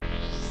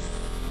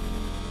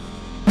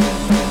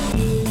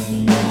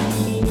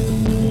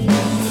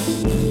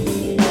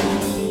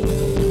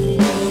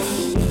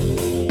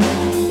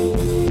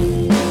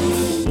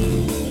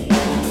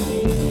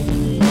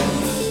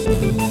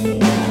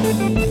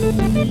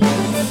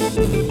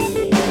Hello,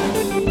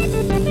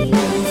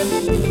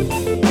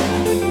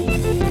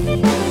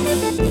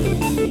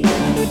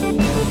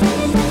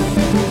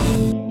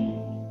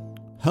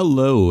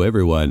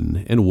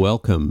 everyone, and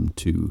welcome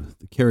to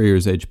the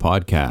Carrier's Edge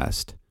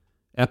podcast,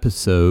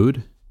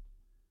 episode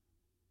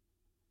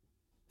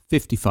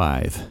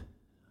 55. For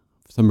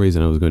some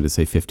reason, I was going to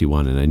say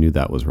 51, and I knew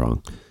that was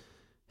wrong.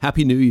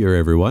 Happy New Year,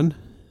 everyone.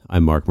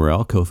 I'm Mark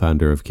Morrell,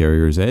 co-founder of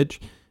Carrier's Edge.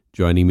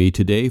 Joining me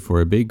today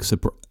for a big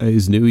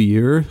surprise New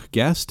Year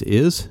guest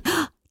is...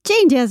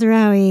 Jane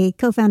Jazarawi,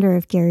 co-founder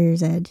of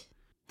Carrier's Edge.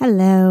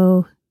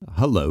 Hello.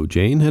 Hello,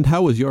 Jane. And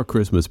how was your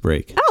Christmas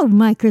break? Oh,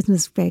 my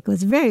Christmas break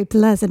was very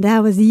pleasant.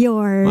 How was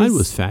yours? Mine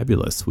was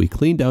fabulous. We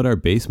cleaned out our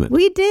basement.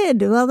 We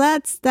did. Well,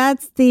 that's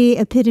the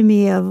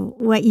epitome of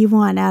what you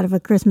want out of a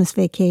Christmas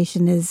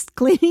vacation is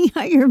cleaning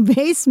out your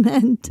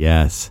basement.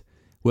 Yes.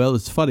 Well,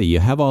 it's funny. You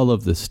have all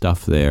of this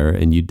stuff there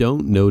and you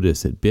don't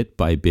notice it bit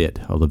by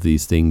bit, all of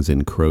these things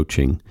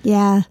encroaching.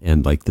 Yeah.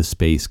 And like the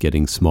space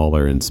getting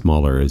smaller and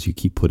smaller as you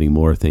keep putting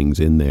more things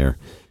in there.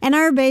 And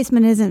our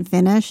basement isn't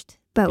finished.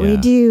 But Yeah. we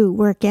do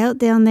work out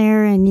down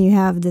there, and you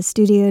have the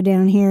studio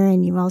down here,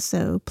 and you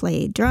also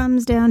play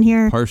drums down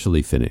here.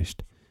 Partially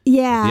finished.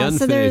 Yeah, The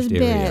so there's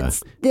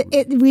unfinished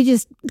bits. We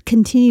just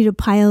continue to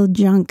pile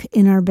junk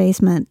in our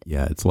basement.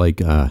 Yeah, it's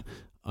like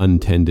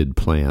untended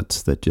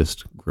plants that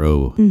just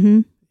grow,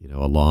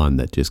 a lawn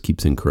that just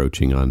keeps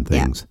encroaching on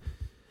things. Yeah.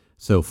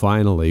 So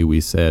finally we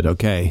said,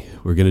 okay,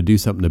 we're going to do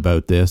something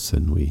about this.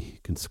 And we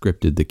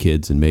conscripted the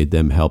kids and made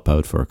them help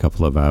out for a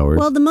couple of hours.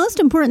 Well, the most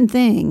important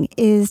thing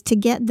is to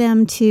get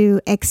them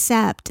to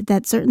accept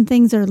that certain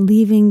things are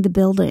leaving the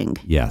building.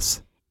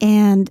 Yes.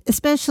 And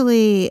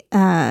especially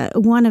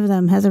one of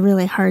them has a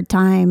really hard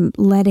time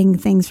letting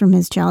things from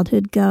his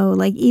childhood go,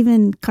 like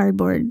even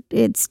cardboard.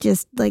 It's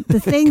just like the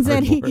things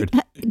that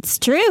it's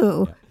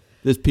true. Yeah.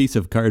 This piece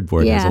of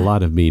cardboard has a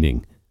lot of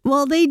meaning.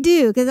 Well, they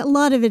do, because a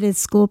lot of it is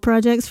school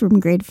projects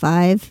from grade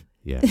 5.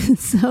 Yeah.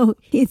 So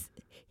he's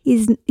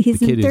in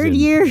third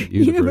year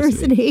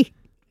university.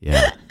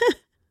 Yeah.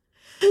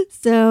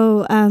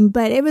 So,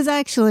 but it was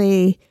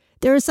actually,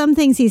 there are some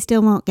things he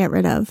still won't get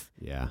rid of.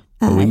 Yeah.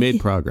 But we made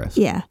progress.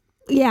 Yeah.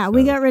 Yeah. So.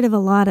 We got rid of a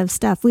lot of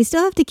stuff. We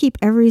still have to keep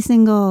every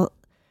single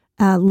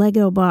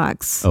Lego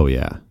box. Oh,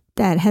 yeah.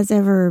 That has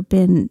ever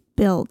been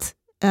built.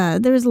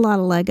 There's a lot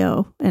of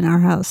Lego in our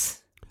house.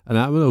 And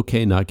I'm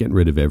okay not getting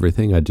rid of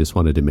everything. I just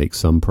wanted to make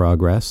some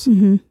progress.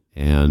 Mm-hmm.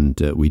 And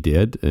we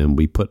did. And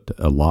we put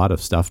a lot of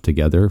stuff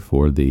together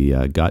for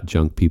the Got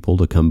Junk people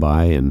to come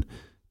by and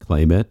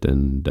claim it.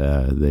 And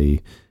they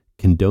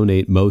can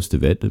donate most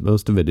of it.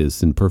 Most of it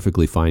is in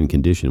perfectly fine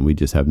condition. We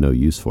just have no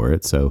use for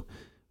it. So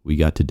we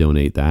got to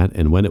donate that.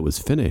 And when it was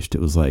finished, it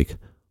was like,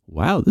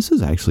 wow, this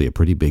is actually a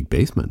pretty big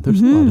basement.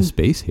 There's a lot of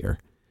space here.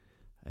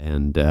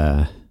 And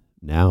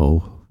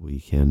now we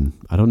can,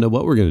 I don't know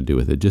what we're going to do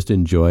with it. Just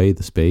enjoy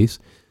the space.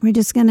 We're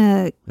just going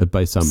to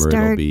by summer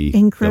it'll be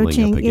encroaching.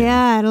 Filling up again.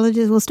 Yeah,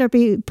 we'll start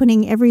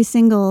putting every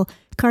single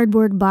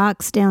cardboard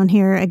box down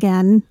here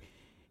again.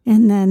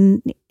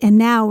 And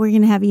now we're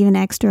going to have even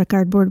extra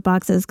cardboard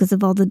boxes because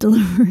of all the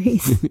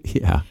deliveries.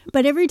 Yeah.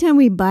 But every time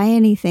we buy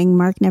anything,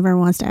 Mark never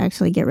wants to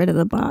actually get rid of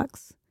the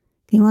box.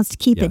 He wants to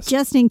keep it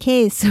just in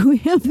case. So we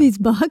have these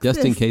boxes.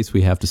 Just in case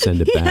we have to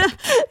send it back.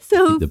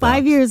 So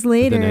 5 years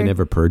later. But then I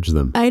never purge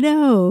them. I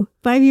know.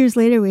 5 years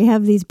later, we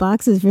have these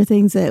boxes for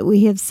things that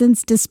we have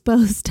since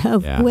disposed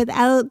of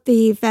without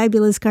the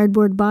fabulous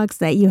cardboard box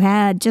that you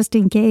had just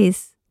in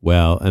case.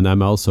 Well, and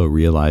I'm also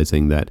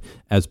realizing that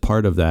as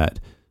part of that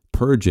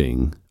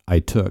purging, I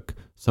took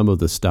some of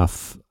the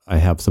stuff. I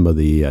have some of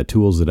the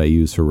tools that I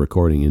use for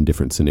recording in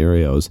different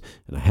scenarios,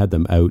 and I had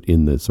them out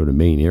in the sort of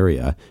main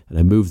area, and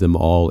I moved them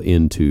all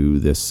into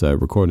this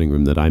recording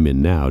room that I'm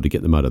in now to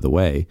get them out of the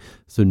way.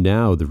 So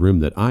now the room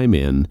that I'm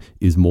in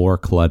is more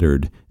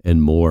cluttered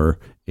and more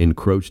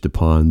encroached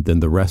upon than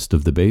the rest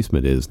of the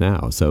basement is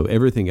now. So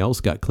everything else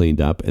got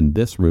cleaned up, and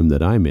this room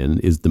that I'm in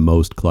is the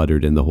most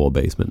cluttered in the whole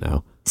basement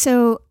now.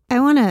 So I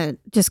want to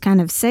just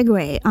kind of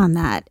segue on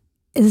that,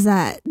 is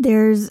that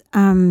there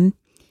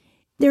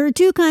are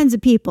two kinds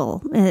of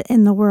people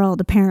in the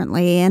world,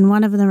 apparently, and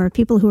one of them are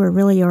people who are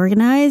really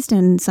organized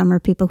and some are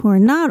people who are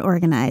not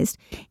organized.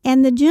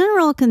 And the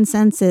general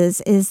consensus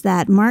is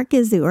that Mark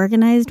is the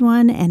organized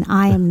one and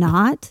I am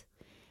not.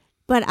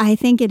 But I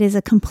think it is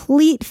a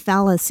complete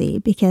fallacy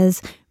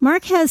because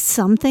Mark has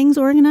some things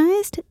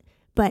organized,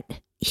 but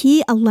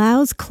he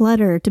allows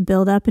clutter to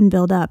build up,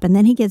 and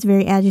then he gets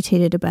very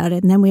agitated about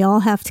it, and then we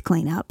all have to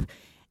clean up.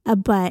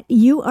 But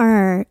you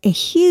are a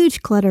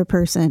huge clutter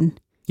person.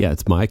 Yeah,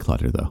 it's my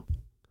clutter, though.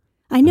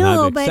 I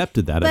know, and I've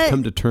accepted that. I've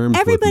come to terms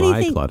with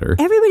my clutter.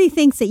 Everybody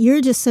thinks that you're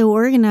just so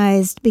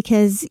organized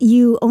because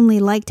you only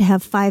like to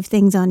have 5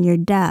 things on your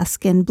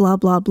desk and blah,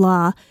 blah,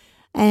 blah.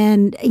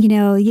 And,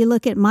 you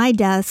look at my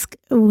desk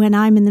when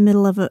I'm in the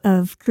middle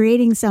of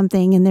creating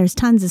something and there's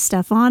tons of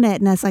stuff on it.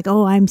 And that's like,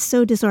 oh, I'm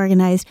so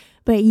disorganized.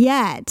 But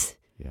yet,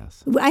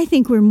 yes, I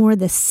think we're more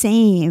the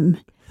same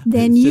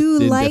than you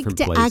like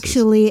to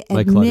actually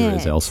admit. My clutter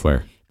is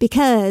elsewhere.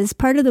 Because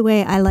part of the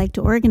way I like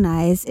to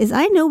organize is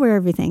I know where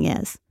everything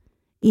is.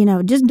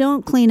 just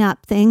don't clean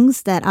up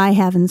things that I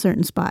have in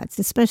certain spots,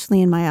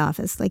 especially in my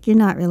office. Like, you're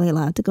not really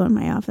allowed to go in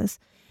my office.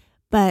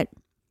 But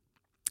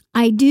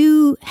I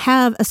do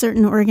have a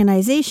certain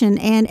organization,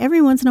 and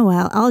every once in a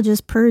while, I'll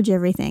just purge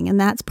everything. And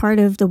that's part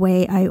of the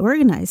way I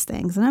organize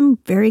things. And I'm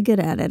very good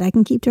at it. I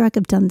can keep track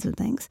of tons of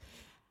things.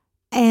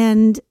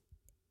 And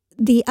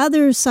the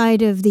other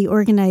side of the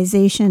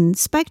organization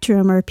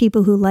spectrum are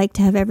people who like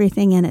to have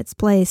everything in its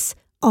place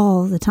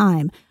all the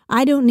time.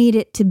 I don't need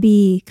it to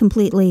be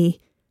completely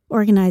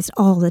organized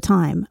all the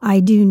time.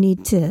 I do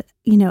need to,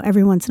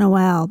 every once in a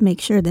while,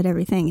 make sure that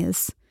everything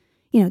is,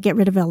 get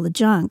rid of all the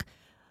junk.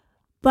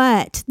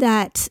 But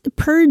that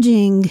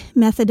purging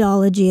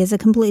methodology is a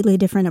completely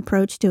different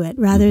approach to it,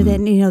 rather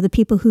than, the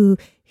people who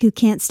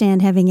can't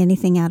stand having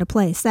anything out of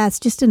place. That's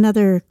just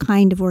another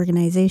kind of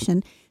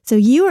organization. So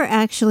you are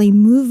actually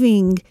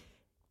moving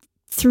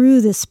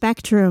through the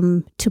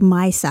spectrum to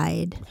my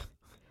side,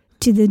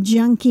 to the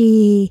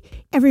junky.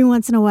 Every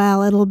once in a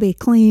while it'll be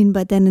clean,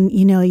 but then,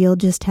 you'll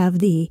just have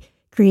the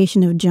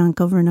creation of junk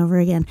over and over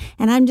again.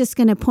 And I'm just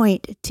going to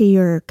point to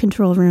your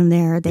control room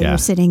there that you're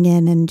sitting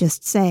in and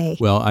just say,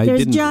 well,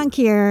 there's junk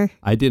here.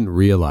 I didn't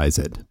realize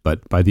it,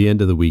 but by the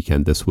end of the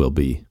weekend, this will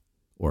be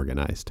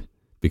organized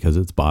because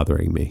it's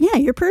bothering me. Yeah,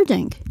 you're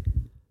purging.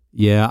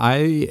 Yeah,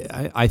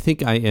 I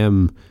think I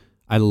am.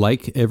 I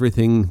like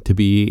everything to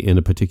be in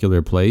a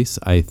particular place.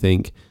 I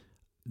think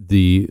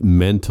the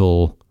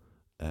mental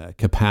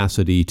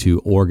capacity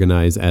to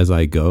organize as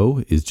I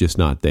go is just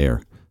not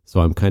there. So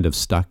I'm kind of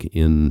stuck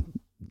in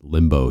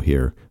limbo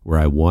here where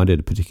I want it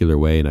a particular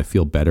way and I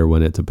feel better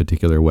when it's a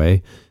particular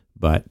way,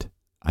 but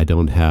I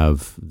don't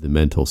have the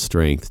mental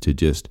strength to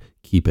just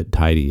keep it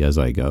tidy as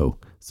I go.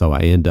 So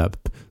I end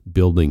up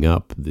building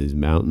up these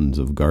mountains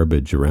of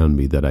garbage around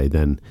me that I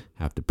then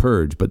have to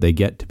purge, but they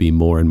get to be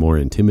more and more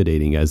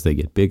intimidating as they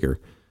get bigger.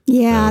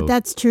 Yeah, so,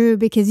 that's true,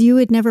 because you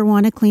would never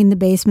want to clean the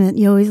basement.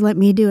 You always let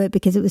me do it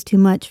because it was too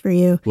much for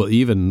you. Well,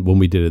 even when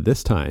we did it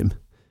this time,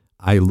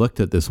 I looked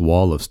at this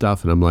wall of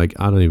stuff and I'm like,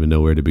 I don't even know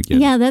where to begin.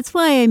 Yeah, that's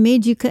why I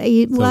made you cut.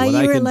 While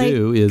you were like,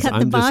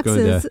 I'm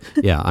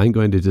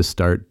going to just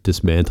start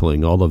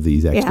dismantling all of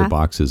these extra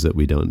boxes that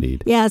we don't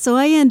need. Yeah, so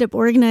I end up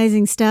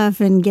organizing stuff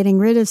and getting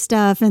rid of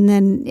stuff. And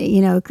then,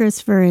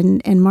 Christopher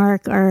and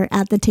Mark are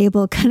at the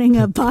table cutting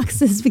up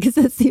boxes because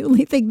that's the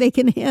only thing they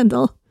can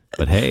handle.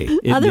 But hey,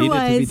 it needed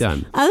to be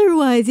done.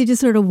 Otherwise, you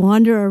just sort of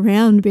wander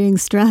around being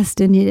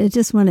stressed and you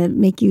just want to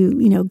make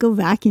you, go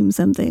vacuum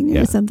something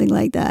or something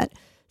like that.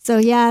 So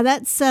yeah,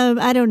 that's,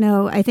 I don't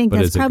know. I think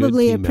that's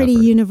probably a pretty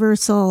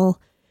universal,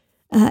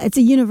 it's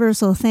a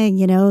universal thing,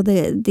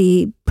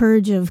 the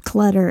purge of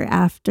clutter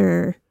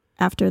after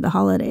the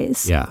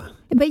holidays. Yeah.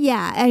 But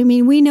yeah, I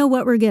mean, we know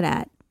what we're good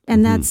at.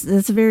 And that's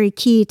very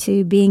key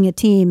to being a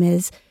team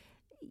is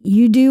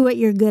you do what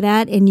you're good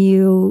at and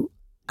you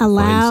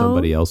allow find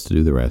somebody else to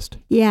do the rest.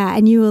 Yeah.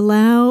 And you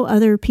allow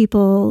other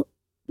people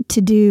to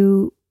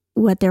do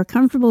what they're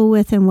comfortable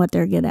with and what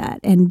they're good at,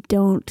 and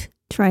don't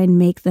try and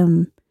make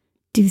them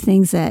do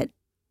things that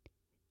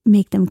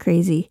make them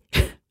crazy,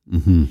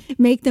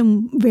 make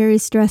them very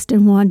stressed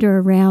and wander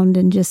around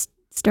and just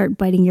start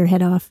biting your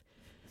head off.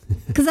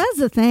 Because that's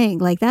the thing,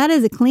 like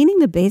cleaning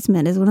the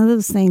basement is one of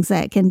those things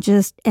that can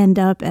just end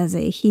up as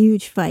a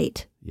huge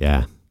fight.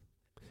 Yeah.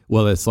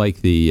 Well, it's like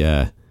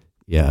the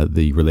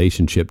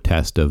relationship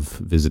test of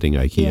visiting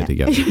IKEA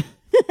together. It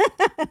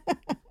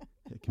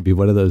can be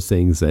one of those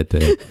things that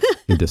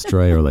can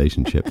destroy a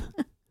relationship.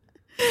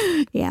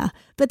 Yeah.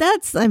 But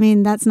that's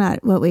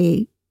not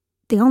the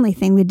only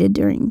thing we did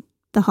during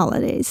the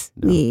holidays.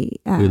 No, we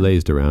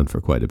lazed around for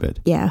quite a bit.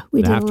 Yeah.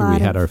 We did after we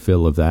had our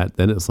fill of that,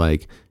 then it's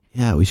like,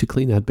 yeah, we should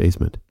clean that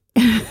basement.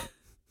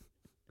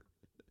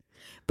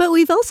 But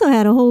we've also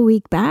had a whole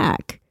week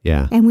back.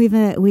 Yeah. And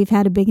we've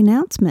had a big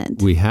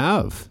announcement. We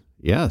have.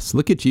 Yes.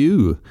 Look at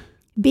you.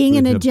 Being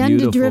an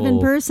agenda-driven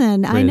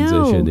person. I know.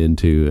 Transition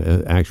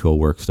into actual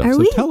work stuff.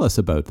 Tell us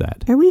about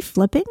that. Are we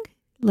flipping?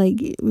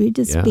 Like, we're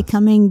just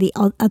becoming the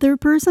other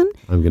person?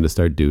 I'm going to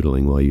start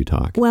doodling while you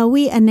talk. Well,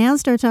 we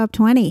announced our top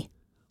 20.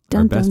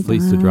 Our best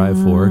fleets to drive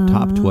for,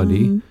 top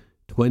 20,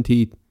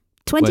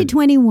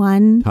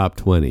 2021. Top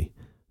 20.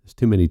 There's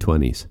too many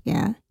 20s.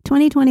 Yeah.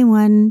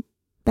 2021,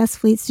 best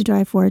fleets to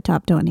drive for,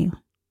 top 20.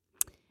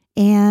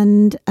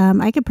 And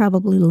I could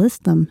probably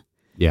list them.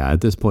 Yeah, at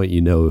this point, you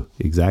know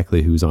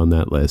exactly who's on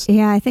that list.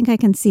 Yeah, I think I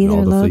can see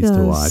their logos. All the fleets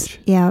to watch.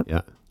 Yeah.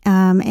 Yeah.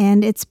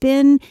 And it's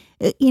been,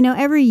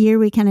 every year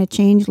we kind of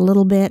change a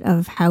little bit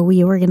of how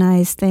we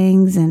organize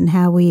things and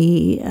how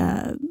we,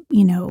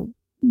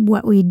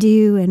 what we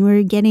do. And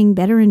we're getting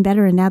better and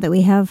better. And now that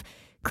we have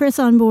Chris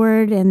on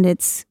board, and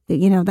it's,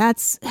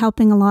 that's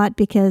helping a lot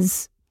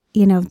because,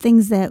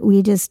 things that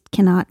we just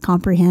cannot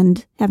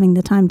comprehend having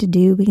the time to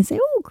do, we can say,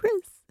 oh, Chris.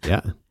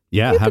 Yeah.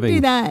 Yeah. You can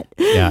do that.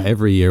 Yeah.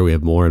 Every year we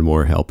have more and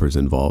more helpers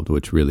involved,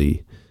 which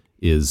really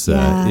is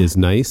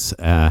nice.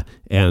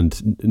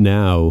 And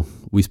now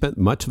we spent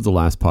much of the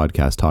last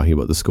podcast talking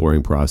about the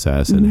scoring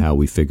process and how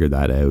we figure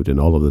that out and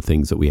all of the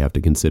things that we have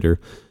to consider.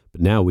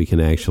 But now we can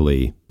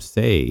actually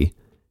say,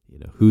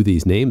 who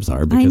these names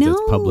are because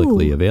it's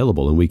publicly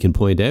available, and we can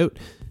point out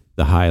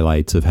the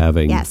highlights of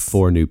having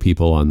 4 new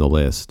people on the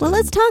list. Well,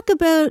 let's talk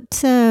about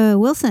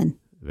Wilson.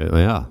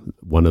 Yeah,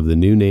 one of the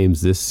new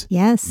names this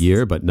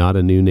year, but not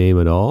a new name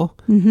at all.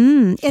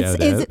 Mm-hmm.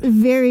 It's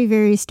very,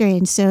 very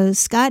strange. So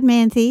Scott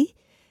Manthe,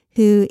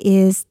 who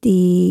is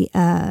the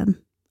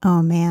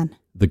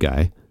the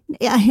guy.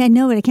 I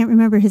know, but I can't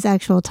remember his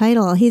actual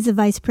title. He's a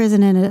vice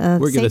president of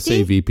safety. We're going to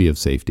say VP of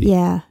safety.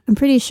 Yeah, I'm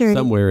pretty sure.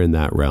 Somewhere in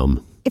that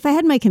realm. If I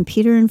had my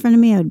computer in front of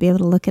me, I would be able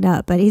to look it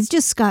up. But he's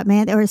just Scott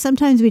Manthe, or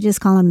sometimes we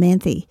just call him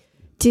Manthe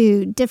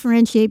to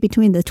differentiate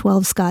between the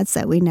 12 Scotts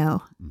that we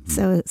know. Mm-hmm.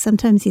 So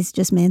sometimes he's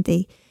just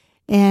Manthe.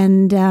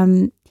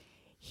 And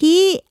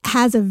he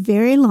has a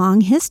very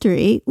long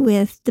history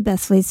with the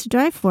Best Fleets to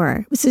Drive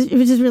For, which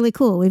is really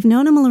cool. We've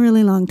known him a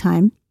really long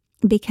time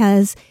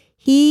because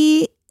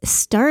he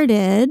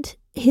started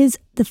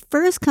the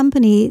first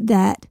company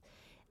that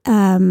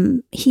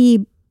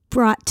he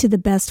brought to the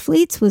Best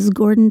Fleets was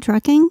Gordon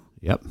Trucking.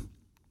 Yep.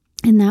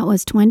 And that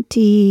was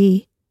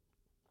 2008.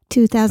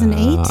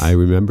 I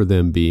remember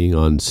them being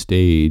on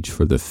stage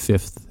for the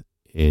 5th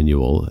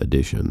annual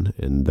edition,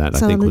 and that I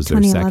think was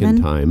their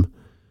second time.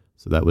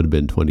 So that would have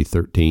been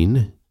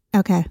 2013.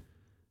 Okay.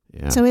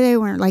 Yeah. So they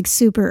weren't like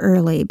super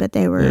early, but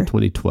they were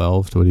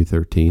 2012,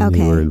 2013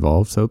 they were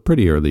involved. So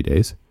pretty early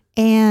days.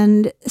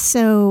 And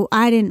so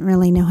I didn't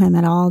really know him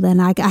at all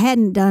then. I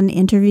hadn't done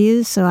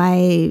interviews, so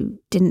I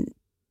didn't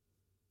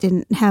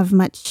have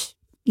much,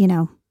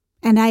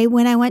 And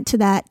when I went to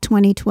that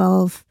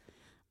 2012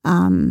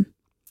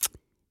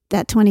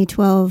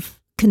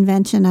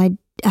 convention, I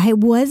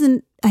had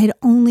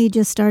only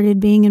just started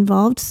being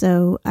involved,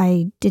 so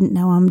I didn't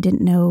know him,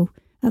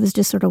 I was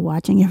just sort of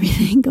watching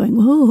everything going,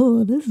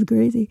 whoa, this is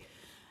crazy.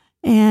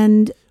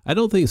 And I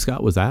don't think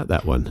Scott was at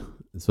that one.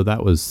 So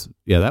that was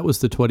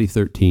the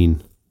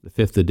 2013, the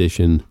 5th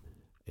edition,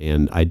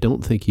 and I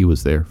don't think he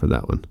was there for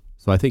that one.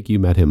 So I think you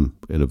met him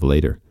kind of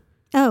later.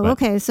 Oh, but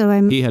okay. So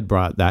he had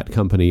brought that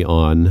company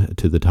on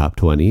to the top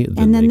 20.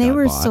 And then they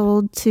were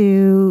sold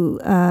to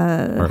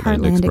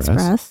Heartland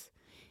Express.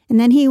 And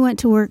then he went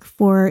to work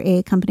for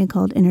a company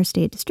called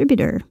Interstate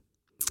Distributor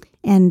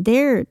and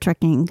their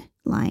trucking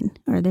line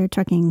of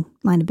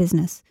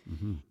business.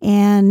 Mm-hmm.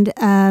 And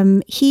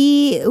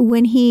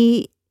when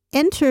he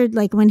entered,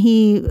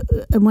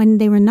 when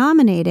they were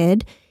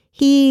nominated,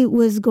 he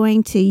was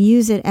going to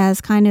use it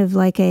as kind of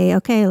like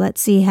let's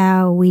see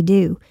how we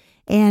do.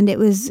 And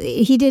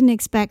he didn't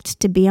expect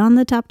to be on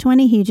the top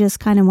 20. He just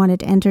kind of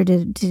wanted to enter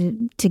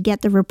to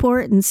get the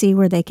report and see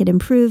where they could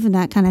improve and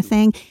that kind of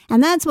thing.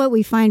 And that's what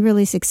we find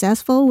really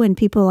successful when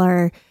people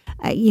are,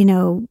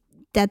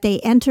 that they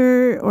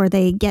enter or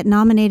they get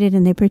nominated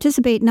and they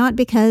participate, not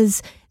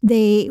because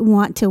they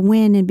want to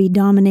win and be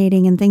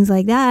dominating and things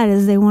like that,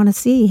 as they want to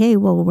see, hey,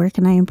 well, where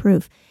can I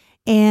improve?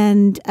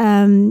 And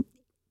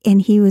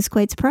he was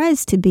quite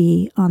surprised to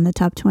be on the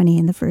top 20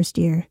 in the first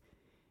year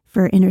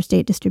for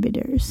Interstate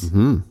Distributors.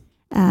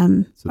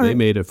 Mm-hmm. So they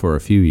made it for a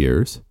few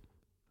years.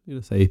 I'm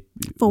going to say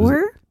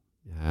 4?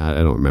 I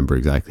don't remember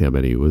exactly how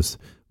many. It was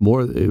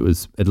more. It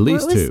was at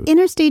least 2.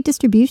 Interstate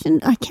Distribution.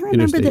 I can't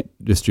remember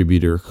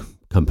Distributor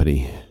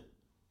Company.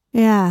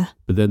 Yeah.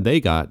 But then they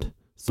got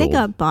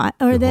bought,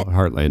 or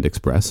Heartland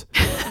Express.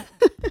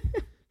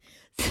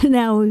 So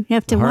now we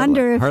have to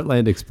wonder if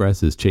Heartland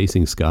Express is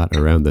chasing Scott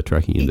around the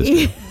trucking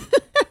industry.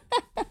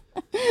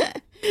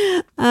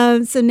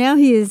 So now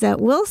he is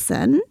at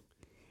Wilson,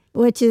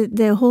 which is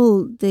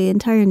the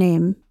entire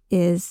name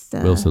is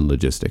Wilson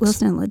Logistics.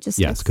 Wilson Logistics.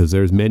 Yes, because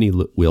there's many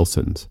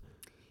Wilsons.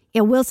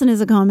 Yeah, Wilson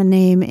is a common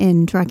name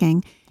in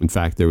trucking. In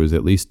fact, there was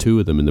at least 2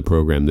 of them in the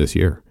program this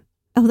year.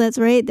 Oh, that's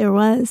right. There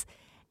was.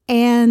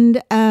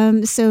 And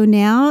so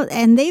now,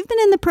 and they've been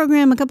in the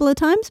program a couple of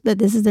times, but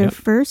this is their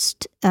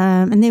first,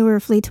 and they were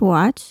Fleet to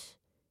Watch.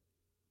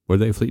 Were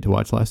they Fleet to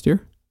Watch last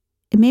year?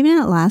 Maybe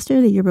not last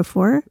year, the year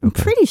before. Okay. I'm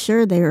pretty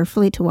sure they were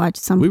Fleet to Watch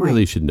at some point. We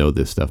really should know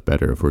this stuff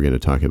better if we're going to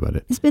talk about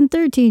it. It's been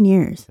 13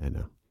 years. I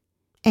know.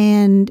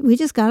 And we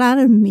just got out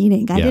of a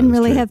meeting. I didn't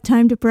really have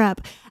time to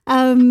prep.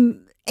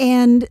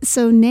 And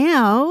so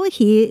now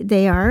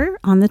they are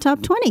on the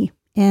top 20.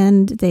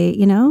 And they,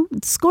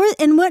 score.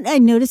 And what I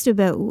noticed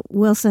about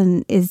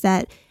Wilson is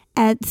that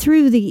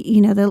through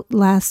the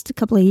last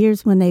couple of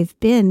years when they've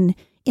been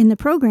in the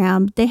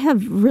program, they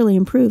have really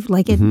improved.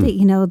 Like,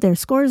 their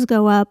scores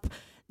go up,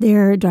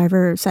 their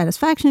driver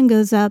satisfaction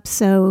goes up.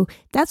 So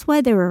that's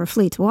why they were a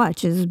Fleet to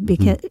Watch, is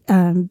because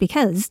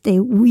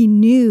we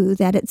knew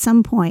that at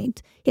some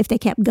point, if they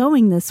kept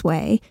going this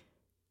way,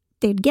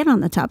 they'd get on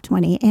the top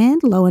 20.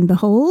 And lo and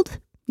behold,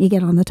 you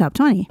get on the top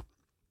 20.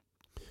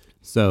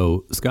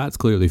 So Scott's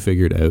clearly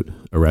figured out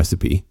a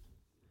recipe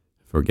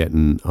for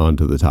getting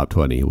onto the top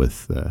 20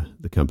 with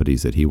the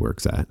companies that he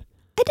works at.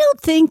 I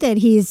don't think that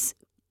he's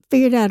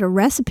figured out a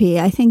recipe.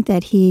 I think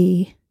that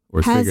he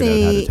has figured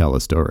out how to tell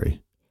a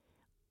story.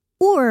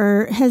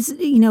 Or has,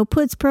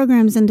 puts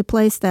programs into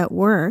place that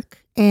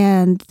work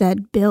and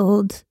that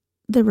build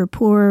the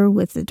rapport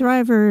with the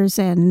drivers,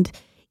 and,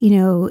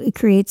 it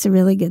creates a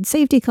really good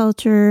safety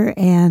culture,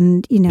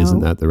 and, Isn't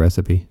that the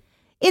recipe?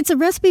 It's a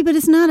recipe, but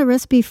it's not a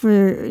recipe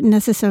for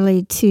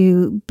necessarily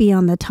to be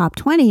on the top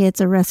 20.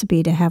 It's a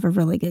recipe to have a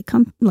really good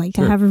to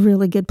have a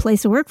really good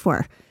place to work for.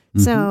 Mm-hmm.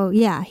 So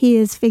yeah, he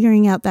is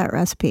figuring out that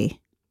recipe.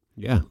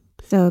 Yeah.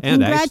 So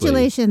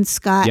congratulations,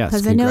 Scott,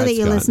 because I know that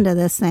you listen to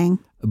this thing.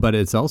 But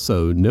it's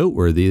also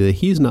noteworthy that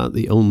he's not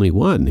the only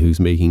one who's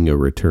making a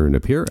return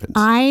appearance.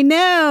 I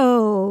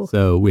know.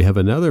 So we have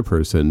another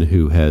person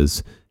who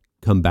has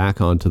come back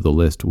onto the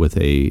list with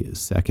a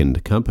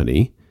second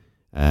company,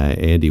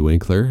 Andy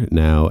Winkler,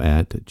 now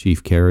at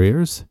Chief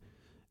Carriers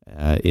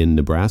in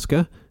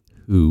Nebraska,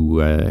 who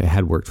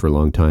had worked for a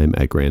long time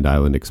at Grand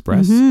Island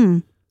Express. Mm-hmm.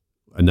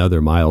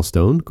 Another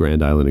milestone,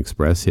 Grand Island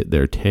Express hit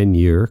their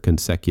 10-year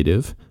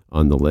consecutive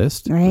on the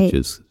list, which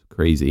is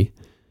crazy.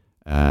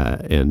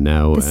 And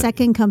now the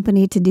second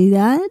company to do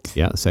that.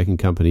 Yeah, second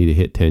company to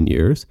hit 10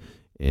 years.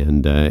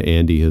 And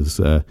Andy has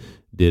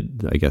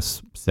did, I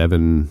guess,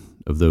 7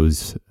 of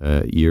those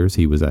years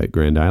he was at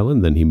Grand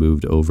Island. Then he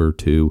moved over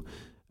to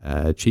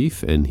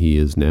Chief, and he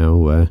is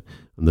now on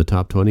the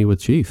top 20 with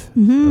Chief.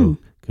 Mm-hmm. So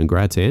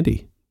congrats,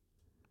 Andy.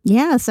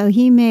 Yeah, so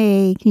he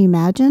may, can you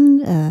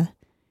imagine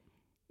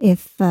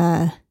if,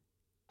 at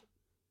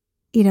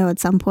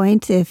some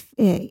point,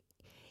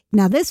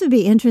 now this would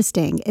be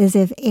interesting, is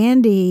if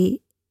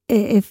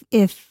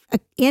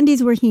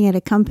Andy's working at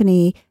a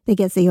company that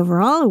gets the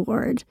overall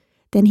award,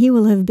 then he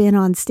will have been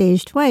on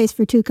stage twice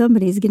for 2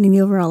 companies getting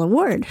the overall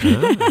award.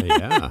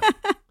 Yeah.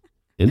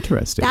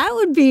 Interesting. That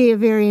would be a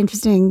very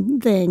interesting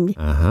thing.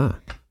 Uh-huh.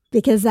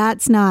 Because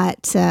that's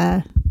not,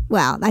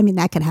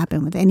 that could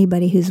happen with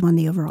anybody who's won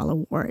the overall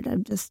award.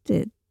 Just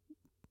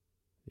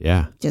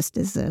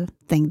as a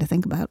thing to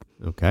think about.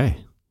 Okay.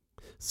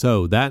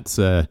 So that's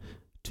 2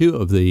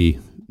 of the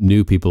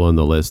new people on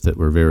the list that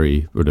were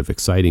very sort of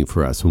exciting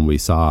for us when we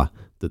saw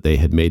that they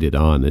had made it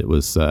on. It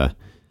was,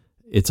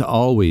 it's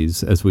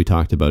always, as we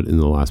talked about in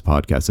the last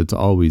podcast, it's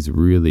always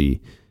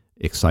really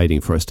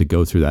exciting for us to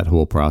go through that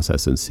whole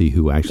process and see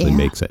who actually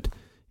makes it.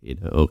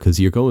 Because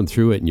you're going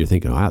through it and you're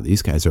thinking, wow,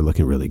 these guys are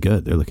looking really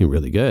good. They're looking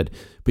really good.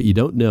 But you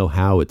don't know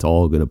how it's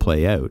all going to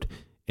play out.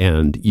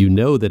 And you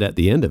know that at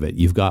the end of it,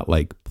 you've got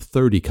like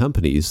 30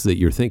 companies that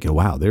you're thinking,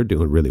 wow, they're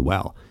doing really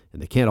well.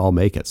 And they can't all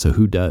make it. So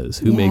who does?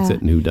 Who makes it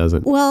and who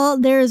doesn't? Well,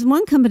 there's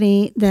one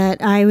company that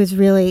I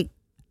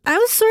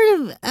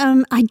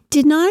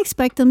did not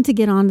expect them to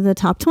get onto the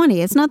top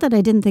 20. It's not that I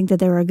didn't think that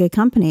they were a good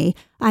company.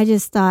 I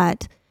just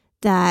thought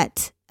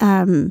that,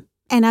 and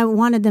I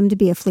wanted them to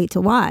be a fleet to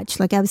watch.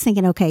 Like I was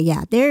thinking, okay,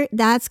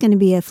 that's going to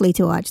be a fleet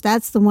to watch.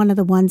 That's one of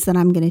the ones that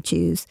I'm going to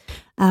choose.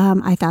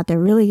 I thought they're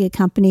a really good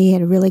company,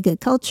 had a really good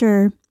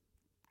culture.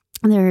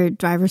 Their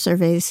driver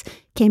surveys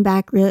came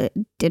back,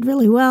 did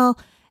really well.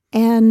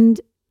 And,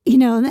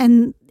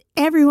 and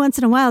every once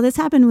in a while, this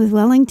happened with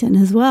Wellington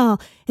as well.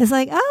 It's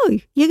like, oh,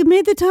 you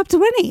made the top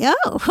 20.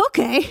 Oh,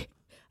 okay.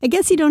 I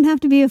guess you don't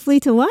have to be a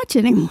fleet to watch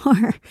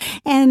anymore.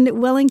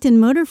 And Wellington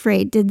Motor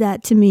Freight did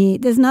that to me.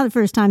 This is not the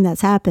first time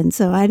that's happened.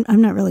 So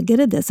I'm not really good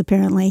at this,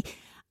 apparently.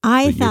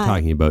 You're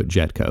talking about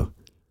Jetco.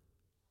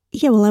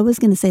 Yeah, well, I was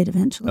going to say it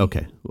eventually.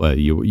 Okay. Well,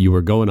 you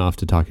were going off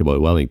to talk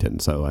about Wellington.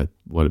 So I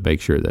want to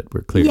make sure that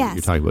we're clear. Yes,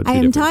 you're talking about I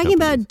am talking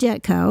companies.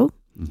 about Jetco.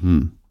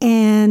 Mm-hmm.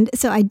 And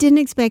so I didn't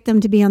expect them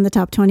to be on the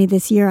top 20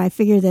 this year. I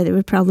figured that it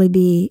would probably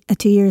be a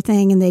 2-year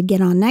thing and they'd get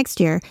on next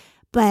year.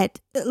 But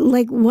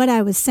like what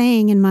I was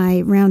saying in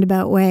my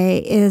roundabout way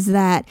is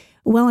that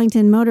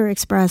Wellington Motor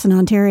Express in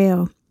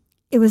Ontario,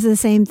 it was the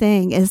same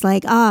thing. It's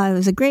like, it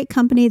was a great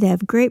company. They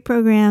have great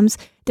programs.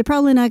 They're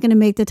probably not going to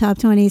make the top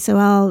 20.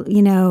 So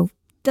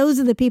those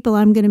are the people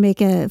I'm going to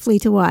make a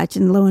fleet to watch.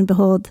 And lo and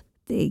behold,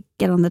 they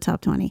get on the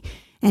top 20.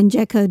 And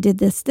Jetco did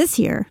this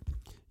year.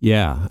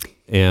 Yeah.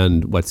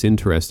 And what's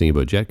interesting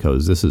about Jetco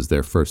is this is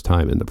their first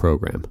time in the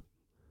program.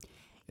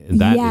 And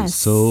that is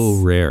so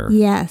rare.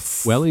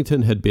 Yes.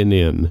 Wellington had been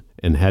in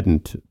and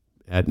hadn't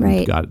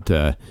got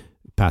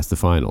past the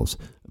finals.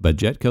 But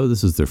Jetco,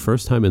 this is their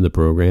first time in the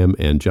program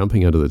and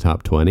jumping out of the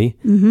top 20.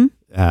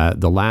 Mm-hmm.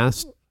 The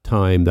last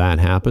time that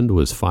happened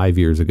was 5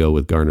 years ago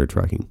with Garner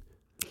Trucking.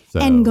 So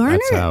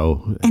that's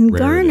how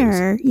rare it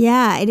is.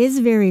 Yeah, it is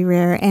very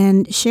rare.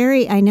 And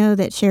I know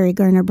that Sherry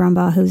Garner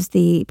Brumbaugh, who's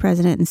the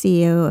president and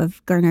CEO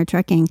of Garner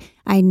Trucking,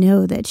 I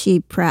know that she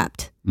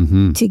prepped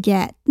to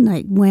get,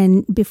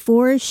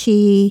 before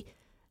she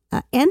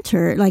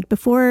entered,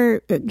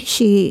 before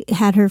she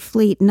had her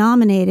fleet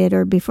nominated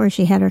or before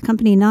she had her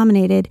company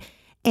nominated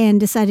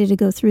and decided to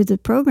go through the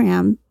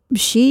program,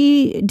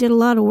 she did a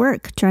lot of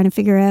work trying to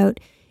figure out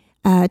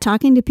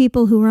talking to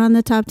people who were on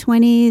the top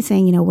 20,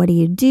 saying, what do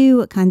you do?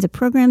 What kinds of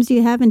programs do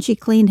you have? And she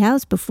cleaned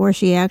house before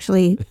she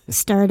actually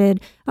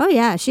started. Oh,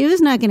 yeah. She was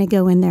not going to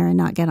go in there and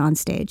not get on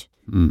stage.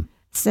 Mm.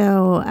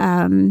 So,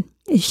 when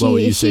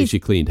you say she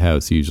cleaned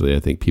house, usually I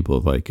think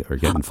people are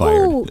getting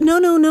fired. Oh,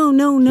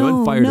 no.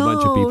 She fired a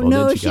bunch of people.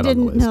 No, and then she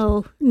didn't. On the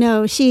list.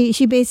 No.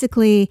 She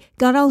basically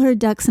got all her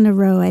ducks in a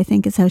row, I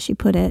think is how she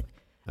put it.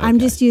 Okay. I'm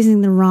just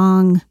using the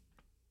wrong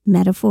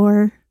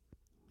metaphor.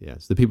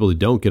 Yes, the people who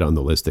don't get on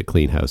the list that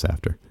clean house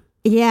after.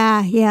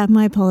 Yeah,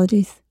 my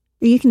apologies.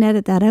 You can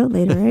edit that out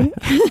later, right?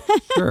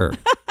 Sure.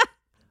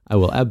 I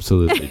will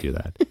absolutely do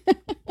that.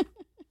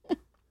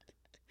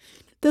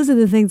 Those are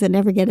the things that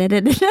never get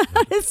edited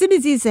out. As soon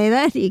as you say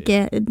that, you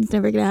can't. It's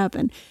never going to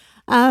happen.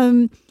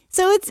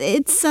 So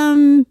it's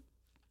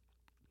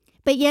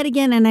but yet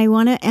again, and I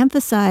want to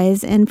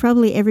emphasize, and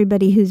probably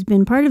everybody who's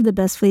been part of the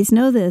Best Fleets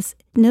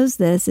knows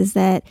this, is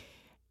that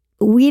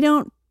we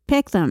don't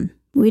pick them.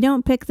 We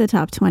don't pick the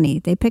top 20.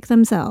 They pick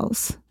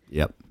themselves.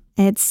 Yep.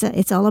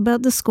 It's all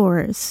about the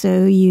scores.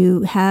 So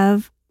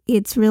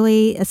it's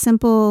really a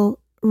simple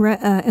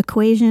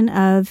equation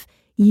of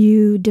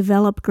you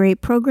develop great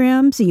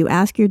programs. You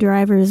ask your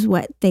drivers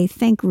what they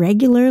think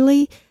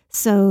regularly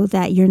so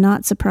that you're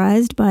not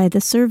surprised by the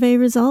survey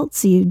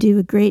results.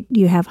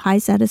 You have high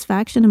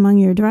satisfaction among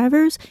your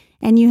drivers,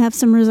 and you have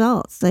some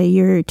results. So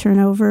your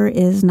turnover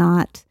is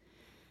not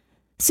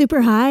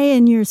super high,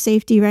 and your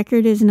safety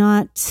record is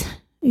not,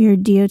 your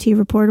DOT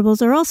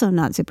reportables are also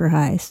not super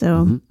high.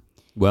 So,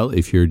 well,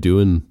 if you're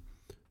doing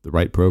the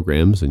right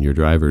programs and your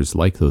drivers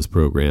like those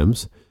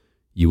programs,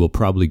 you will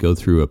probably go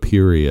through a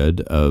period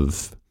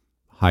of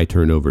high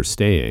turnover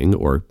staying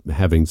or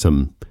having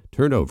some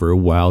turnover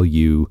while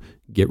you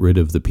get rid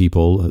of the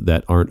people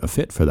that aren't a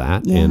fit for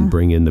that and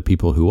bring in the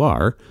people who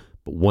are.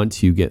 But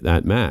once you get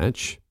that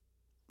match,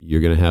 you're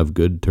going to have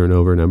good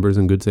turnover numbers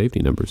and good safety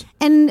numbers.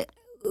 And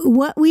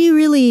what we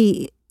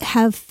really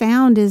have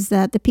found is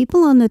that the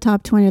people on the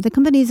top 20, or the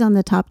companies on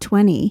the top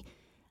 20,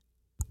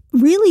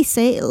 really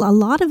say, a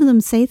lot of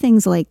them say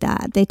things like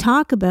that. They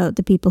talk about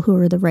the people who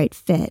are the right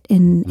fit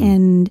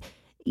and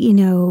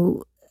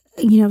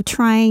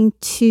trying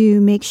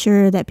to make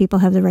sure that people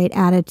have the right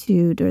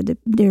attitude or that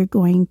they're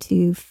going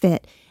to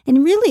fit.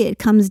 And really it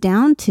comes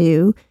down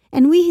to,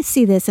 and we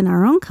see this in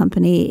our own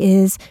company,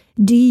 is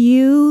do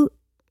you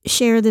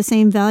share the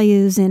same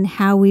values in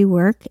how we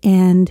work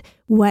and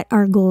what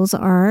our goals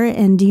are?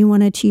 And do you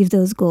want to achieve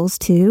those goals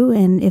too?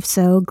 And if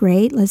so,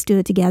 great, let's do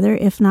it together.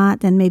 If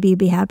not, then maybe you'd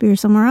be happier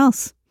somewhere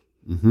else.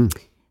 Mm-hmm.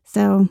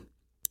 So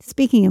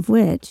speaking of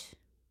which,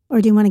 or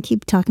do you want to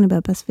keep talking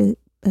about Best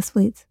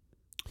Fleets?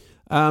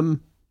 No,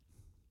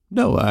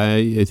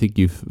 I think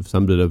you've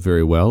summed it up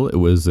very well. It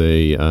was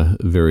a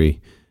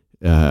very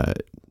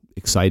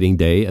exciting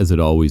day, as it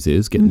always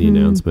is, getting the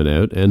announcement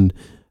out. And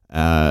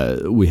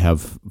we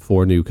have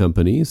 4 new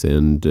companies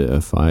and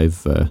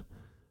 5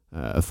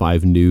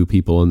 new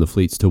people on the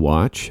fleets to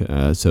watch.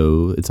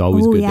 So it's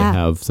always good to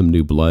have some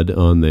new blood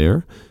on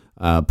there.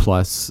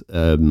 Plus,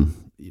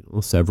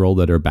 several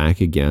that are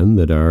back again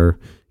that are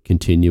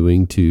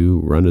continuing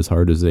to run as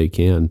hard as they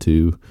can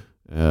to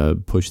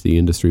push the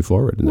industry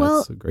forward. And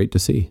that's great to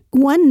see.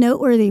 One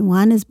noteworthy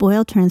one is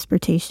Boyle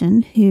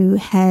Transportation, who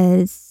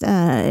has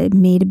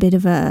made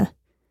a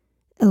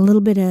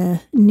little bit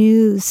of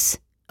news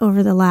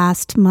over the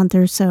last month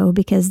or so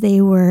because they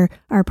are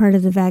part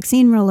of the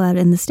vaccine rollout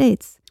in the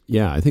States.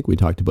 Yeah, I think we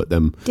talked about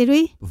them. Did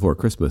we? Before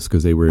Christmas,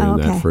 because they were in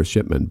that first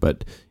shipment.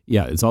 But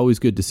yeah, it's always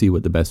good to see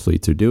what the Best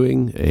Fleets are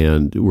doing.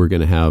 And we're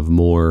going to have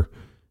more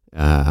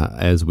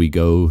as we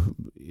go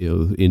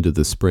into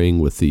the spring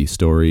with the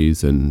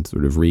stories and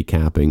sort of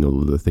recapping all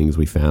of the things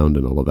we found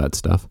and all of that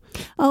stuff.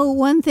 Oh,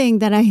 one thing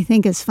that I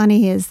think is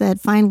funny is that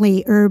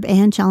finally Herb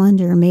and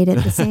Challenger made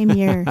it the same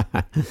year.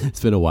 It's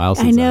been a while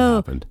since that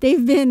happened.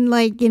 They've been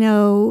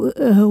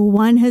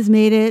one has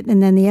made it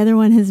and then the other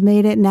one has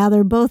made it. Now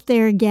they're both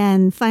there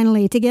again,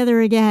 finally together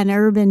again,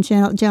 Herb and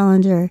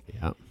Challenger.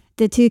 Yeah.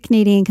 The 2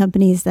 Canadian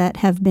companies that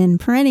have been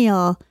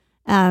perennial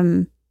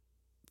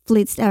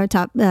fleets, our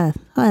top,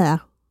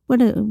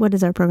 what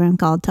is our program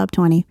called? Top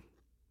 20.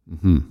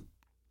 Mm-hmm.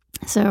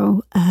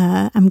 So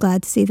I'm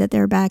glad to see that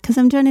they're back because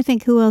I'm trying to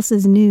think who else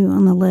is new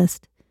on the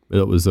list.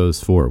 It was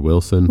those 4: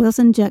 Wilson,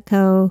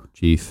 Jetco,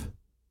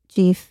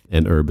 Chief,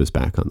 and Herb is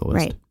back on the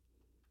list. Right.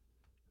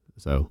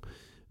 So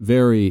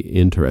very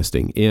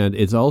interesting. And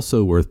it's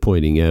also worth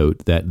pointing out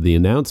that the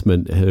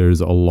announcement,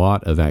 there's a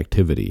lot of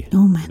activity.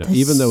 Oh my,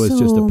 even though it's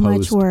just a post,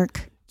 much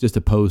work. Just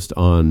a post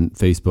on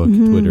Facebook,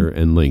 Twitter,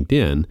 and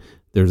LinkedIn.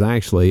 There's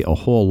actually a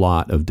whole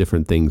lot of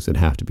different things that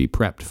have to be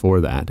prepped for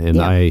that.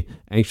 And I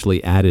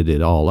actually added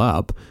it all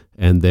up,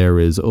 and there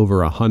is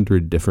over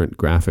 100 different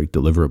graphic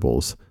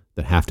deliverables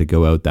that have to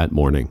go out that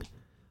morning.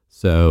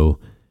 So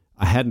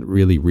I hadn't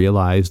really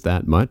realized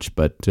that much,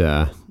 but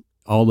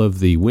all of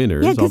the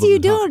winners... Yeah, because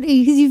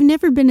you've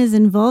never been as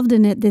involved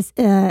in it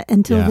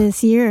until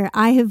this year.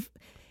 I have...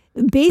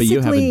 Basically, but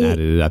you haven't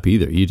added it up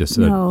either. You just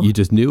you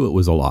just knew it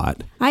was a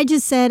lot. I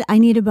just said I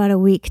need about a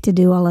week to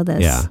do all of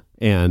this. Yeah.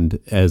 And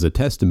as a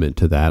testament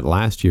to that,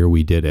 last year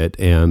we did it,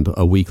 and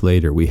a week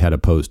later we had a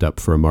post up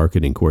for a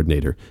marketing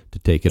coordinator to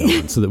take it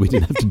on so that we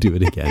didn't have to do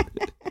it again.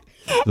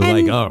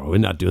 Like, we're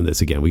not doing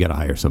this again. We got to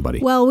hire somebody.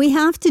 Well, we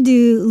have to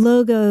do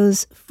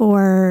logos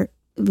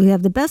we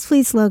have the Best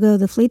Fleets logo,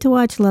 the Fleet to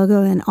Watch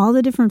logo, and all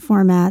the different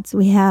formats.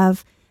 We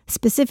have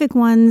specific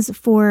ones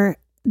for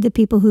the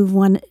people who've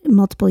won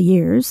multiple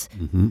years.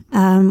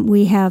 Mm-hmm.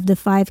 We have the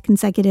 5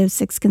 consecutive,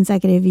 6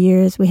 consecutive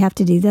years. We have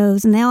to do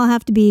those, and they all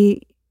have to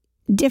be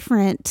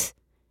different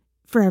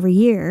for every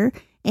year.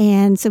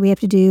 And so we have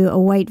to do a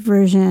white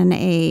version,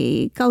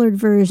 a colored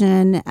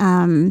version, PDF,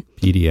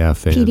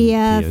 and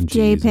PDF,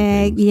 PNGs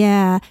JPEG,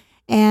 yeah.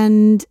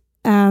 And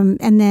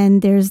then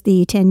there's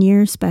the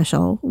 10-year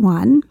special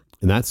one.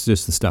 And that's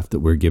just the stuff that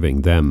we're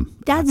giving them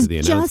That's after the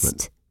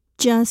announcement.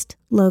 just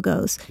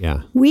logos.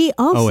 Yeah. We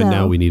also... Oh, and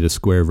now we need a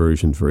square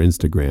version for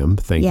Instagram.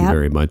 Thank you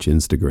very much,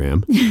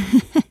 Instagram.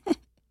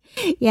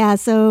 Yeah,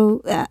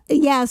 so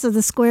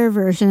the square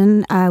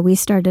version we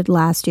started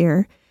last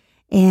year,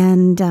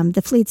 and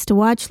the Fleets to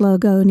Watch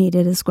logo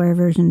needed a square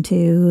version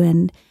too.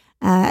 And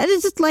I'd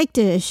just like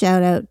to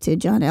shout out to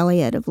John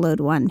Elliott of Load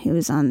One, who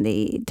was on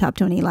the Top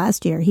 20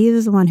 last year. He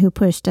was the one who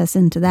pushed us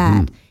into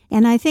that.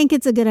 And I think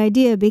it's a good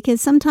idea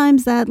because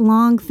sometimes that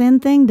long,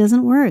 thin thing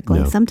doesn't work.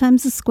 Like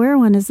sometimes the square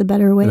one is the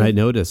better way. And I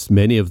noticed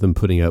many of them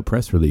putting out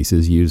press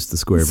releases use the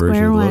square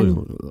version of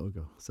the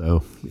logo.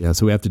 So,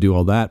 so we have to do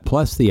all that,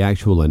 plus the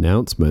actual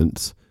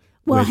announcements.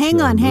 Well, hang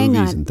on.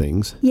 And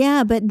things.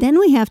 Yeah, but then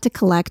we have to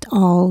collect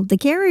all the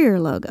carrier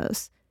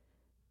logos.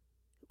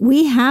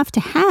 We have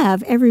to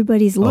have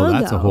everybody's logo. Oh,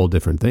 that's a whole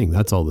different thing.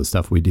 That's all the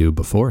stuff we do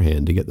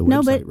beforehand to get the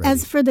website ready. No, but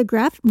as for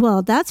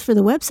the that's for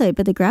the website,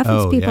 but the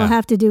graphics people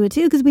have to do it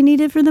too because we need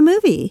it for the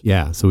movie.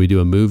 Yeah, so we do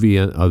a movie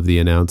of the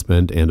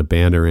announcement and a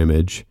banner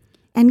image.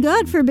 And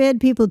God forbid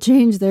people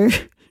change their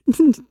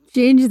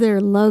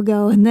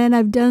logo. And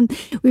then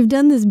we've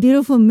done this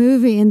beautiful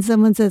movie and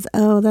someone says,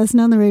 "Oh, that's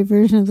not the right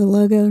version of the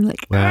logo." And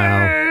like,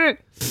 well,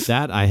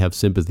 that I have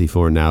sympathy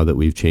for now that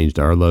we've changed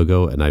our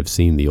logo and I've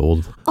seen the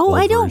old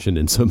version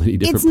in so many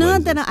different places. It's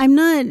not that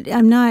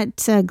I'm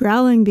not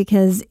growling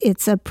because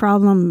it's a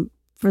problem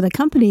for the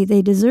company.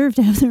 They deserve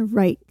to have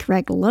the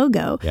correct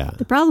logo. Yeah.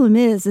 The problem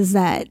is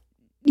that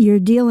you're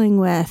dealing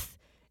with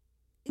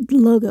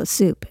logo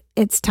soup.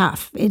 It's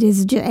tough. It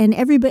is, and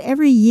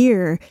every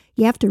year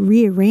you have to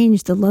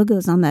rearrange the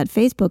logos on that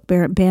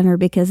Facebook banner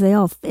because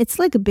it's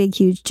like a big,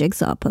 huge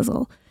jigsaw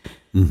puzzle.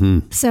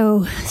 Mm-hmm.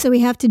 So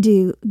we have to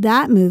do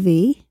that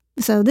movie.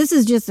 So this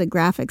is just the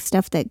graphic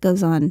stuff that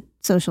goes on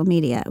social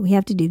media. We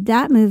have to do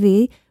that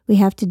movie. We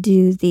have to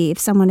do if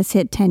someone has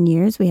hit 10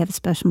 years, we have a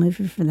special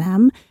movie for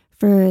them.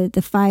 For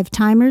the 5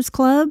 Timers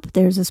Club,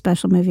 there's a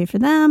special movie for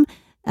them.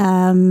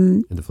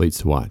 And the Fleets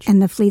to Watch.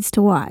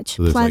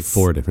 So there's like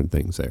 4 different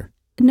things there.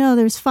 No,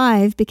 there's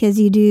 5 because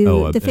you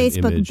do the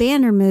Facebook image.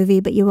 Banner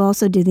movie, but you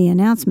also do the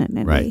announcement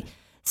movie. Right.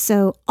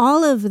 So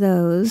all of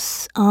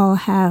those all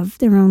have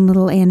their own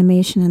little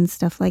animation and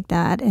stuff like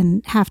that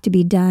and have to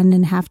be done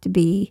and have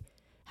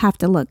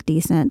to look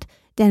decent.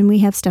 Then we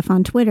have stuff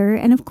on Twitter.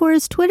 And of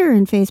course, Twitter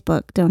and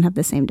Facebook don't have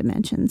the same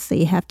dimensions. So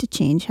you have to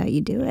change how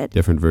you do it.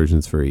 Different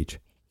versions for each.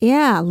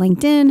 Yeah.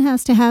 LinkedIn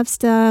has to have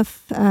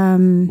stuff.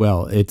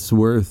 Well, it's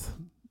worth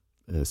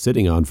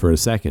sitting on for a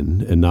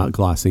second and not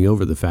glossing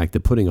over the fact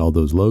that putting all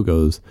those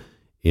logos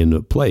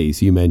in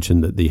place, you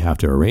mentioned that they have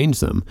to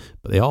arrange them,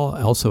 but they all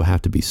also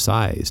have to be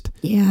sized.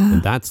 Yeah.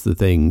 And that's the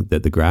thing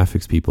that the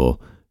graphics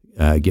people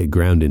get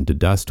ground into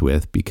dust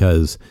with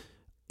because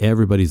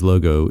everybody's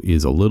logo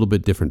is a little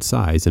bit different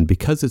size. And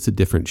because it's a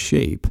different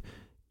shape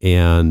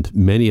and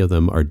many of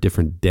them are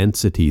different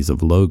densities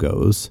of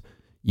logos,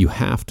 you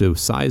have to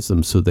size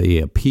them so they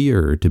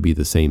appear to be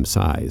the same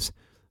size.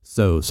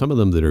 So some of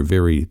them that are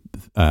very,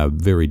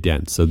 very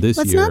dense. So this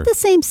year, it's not the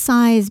same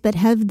size, but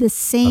have the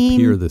same.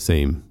 Appear the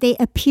same. They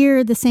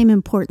appear the same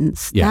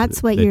importance. Yeah,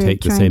 that's what you're trying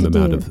to do. They take the same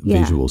amount of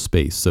visual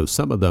space. So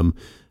some of them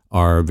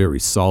are very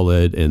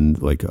solid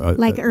and like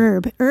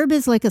herb. Herb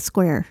is like a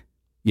square.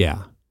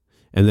 Yeah,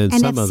 and then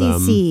some of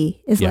them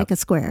FCC is like a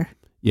square.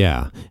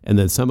 Yeah, and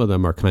then some of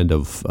them are kind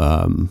of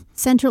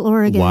Central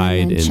Oregon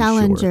wide and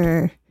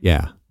Challenger. Short.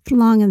 Yeah,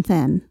 long and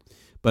thin.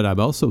 But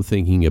I'm also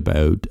thinking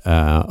about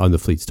on the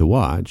Fleets to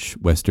Watch,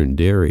 Western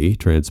Dairy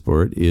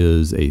Transport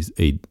is a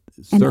circle,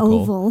 an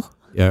oval,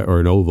 or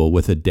an oval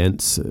with a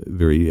dense,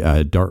 very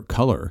dark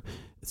color.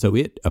 So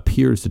it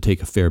appears to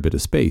take a fair bit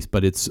of space,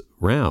 but it's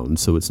round,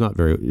 so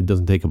it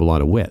doesn't take up a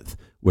lot of width.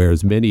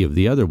 Whereas many of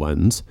the other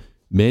ones,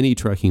 many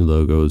trucking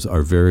logos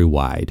are very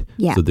wide,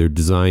 so they're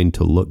designed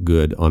to look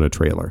good on a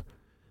trailer.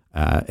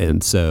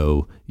 And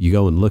so you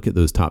go and look at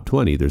those top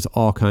 20. There's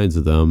all kinds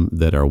of them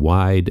that are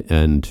wide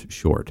and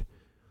short.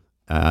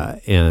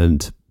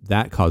 And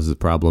that causes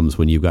problems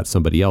when you've got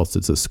somebody else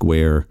that's a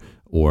square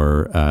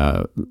or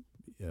a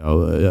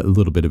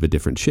little bit of a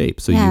different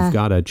shape. So you've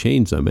got to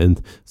change them. And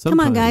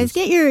come on, guys,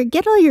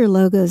 get all your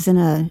logos in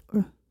an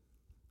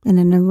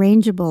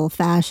arrangeable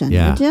fashion,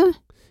 would you?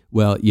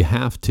 Well, you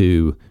have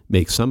to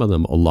make some of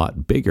them a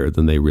lot bigger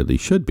than they really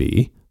should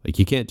be. Like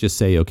you can't just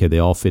say, okay, they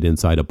all fit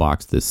inside a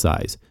box this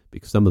size,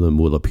 because some of them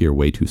will appear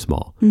way too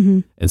small.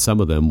 Mm-hmm. And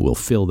some of them will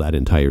fill that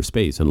entire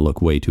space and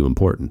look way too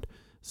important.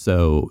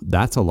 So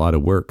that's a lot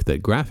of work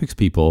that graphics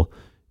people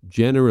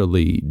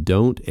generally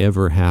don't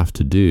ever have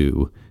to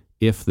do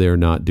if they're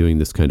not doing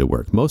this kind of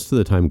work. Most of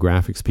the time,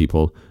 graphics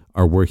people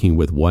are working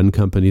with one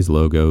company's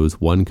logos,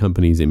 one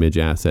company's image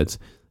assets,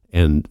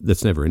 and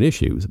that's never an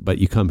issue. But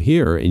you come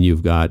here and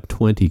you've got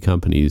 20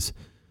 companies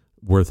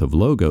worth of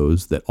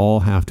logos that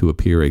all have to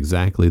appear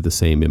exactly the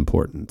same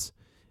importance.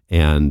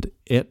 And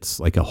it's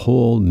like a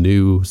whole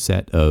new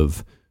set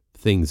of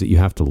things that you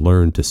have to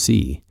learn to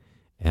see.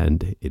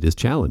 And it is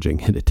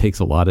challenging, and it takes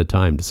a lot of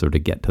time to sort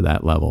of get to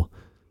that level.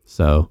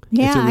 So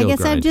it's a real I guess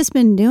grind. I've just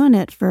been doing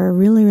it for a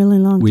really, really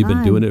long time. We've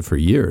been doing it for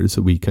years,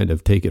 so we kind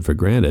of take it for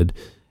granted.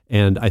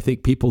 And I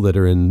think people that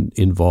are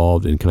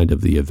involved in kind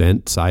of the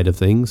event side of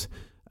things,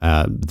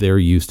 they're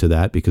used to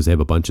that because they have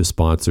a bunch of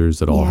sponsors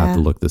that all have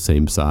to look the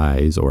same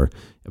size, or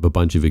have a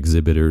bunch of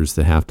exhibitors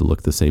that have to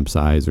look the same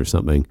size or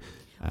something.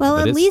 Well,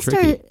 at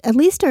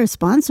least our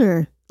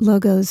sponsor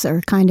logos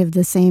are kind of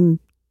the same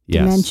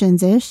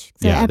dimensions-ish.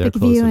 So yeah, Epic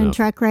View and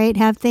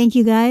TruckRight thank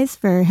you guys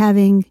for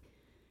having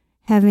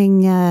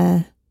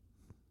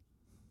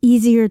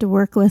easier to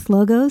work with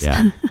logos.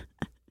 Yeah.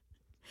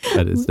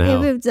 That is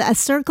now. If it's a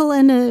circle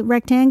and a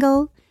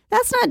rectangle,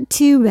 that's not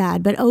too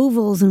bad, but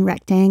ovals and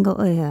rectangle,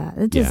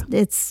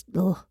 it's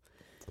ugh.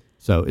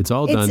 So it's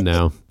all done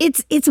now.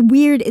 It's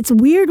weird. It's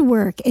weird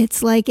work.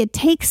 It's like it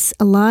takes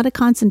a lot of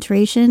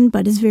concentration,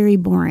 but it's very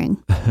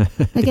boring.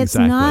 Like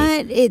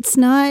Exactly. it's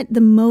not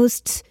the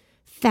most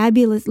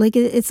fabulous. Like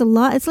it's a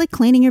lot. It's like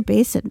cleaning your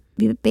basement.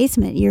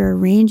 You're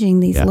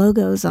arranging these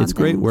logos on. It's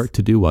great work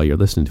to do while you're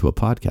listening to a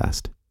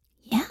podcast.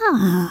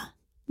 Yeah.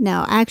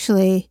 No,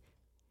 actually,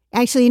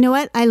 you know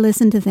what? I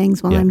listen to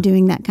things while I'm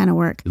doing that kind of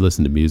work. You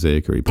listen to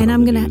music, or you put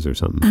on the news or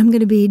something. I'm going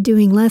to be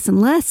doing less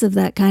and less of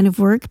that kind of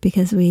work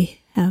because we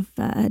have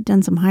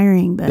done some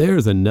hiring. But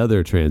there's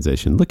another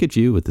transition. Look at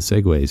you with the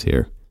segues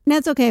here.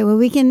 That's okay. Well,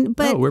 we can.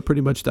 But we're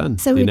pretty much done.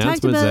 So the we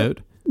talked announcement's about out.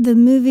 The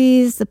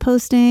movies, the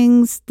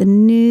postings, the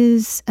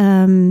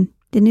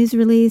news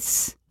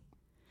release,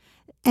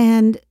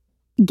 and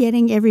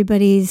getting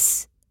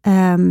everybody's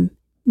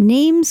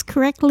names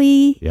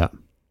correctly. Yeah.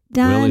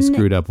 Done. Willie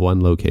screwed up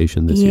one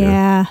location this year.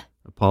 Yeah.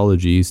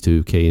 Apologies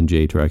to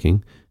K&J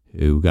Trucking,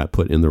 who got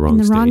put in the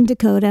wrong state. Wrong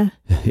Dakota.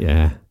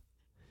 Yeah.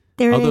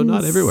 They're Although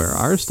not everywhere.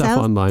 Our stuff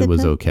South online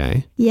was Dakota.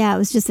 okay. Yeah, it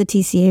was just the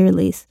TCA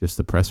release. Just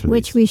the press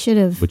release. Which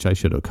I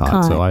should have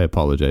caught. So I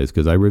apologize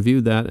because I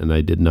reviewed that and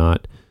I did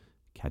not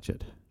catch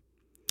it.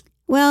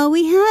 Well,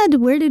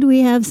 where did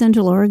we have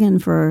Central Oregon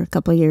for a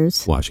couple of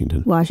years?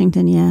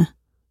 Washington, yeah.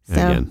 So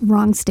Again.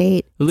 Wrong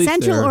state.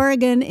 Central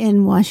Oregon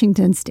in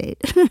Washington state.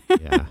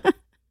 Yeah.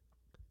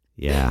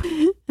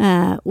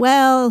 Yeah.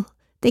 Well,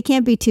 they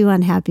can't be too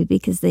unhappy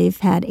because they've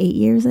had 8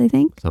 years, I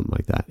think. Something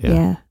like that.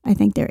 Yeah. I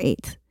think they're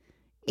eighth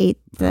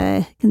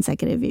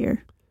consecutive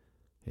year.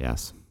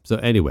 Yes. So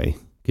anyway,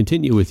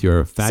 continue with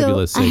your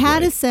fabulous segue. I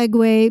had a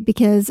segue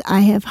because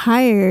I have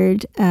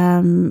hired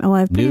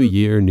new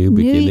year, new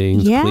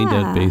beginnings, cleaned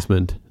out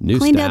basement,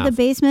 cleaned out the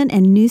basement,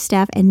 and new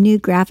staff and new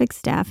graphic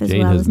staff as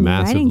Jane well has as new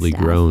writing massively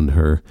staff. grown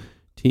her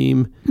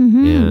team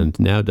and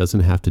now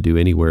doesn't have to do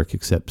any work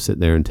except sit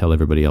there and tell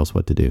everybody else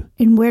what to do.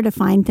 And where to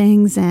find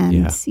things and,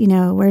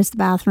 where's the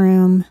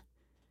bathroom.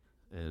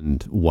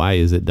 And why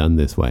is it done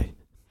this way?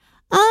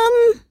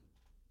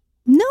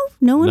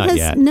 No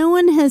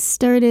one has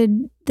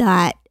started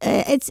that.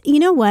 It's, you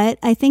know what?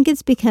 I think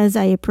it's because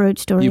I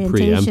approached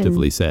orientation. You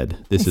preemptively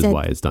said, this is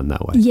why it's done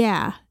that way.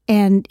 Yeah.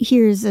 And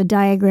here's a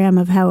diagram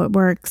of how it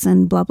works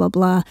and blah, blah,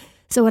 blah.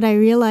 So what I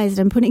realized,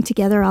 I'm putting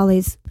together all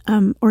these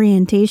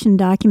orientation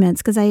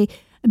documents because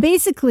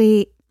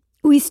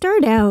we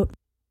started out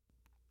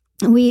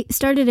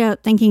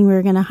thinking we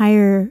were going to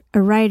hire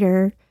a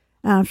writer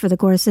for the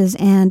courses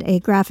and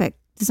a graphic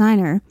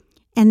designer.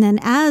 And then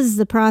as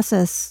the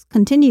process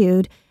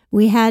continued,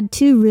 we had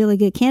 2 really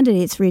good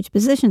candidates for each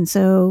position.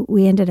 So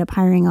we ended up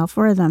hiring all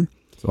 4 of them.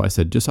 So I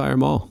said, just hire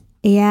them all.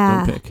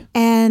 Yeah. Don't pick.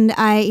 And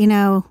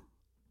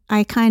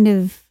I kind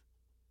of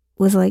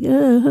was like,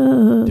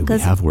 do we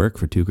have work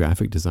for 2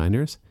 graphic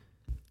designers?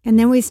 And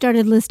then we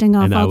started listing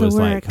off all the work.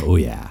 And I was like, oh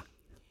yeah,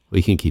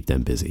 we can keep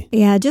them busy.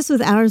 Yeah, just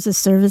with hours of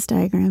service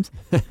diagrams.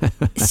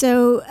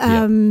 So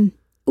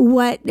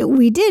what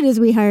we did is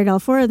we hired all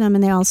 4 of them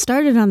and they all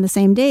started on the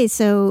same day.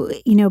 So,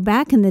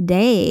 back in the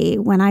day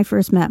when I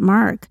first met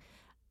Mark,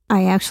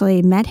 I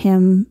actually met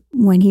him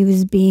when he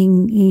was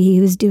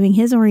doing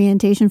his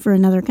orientation for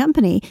another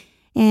company.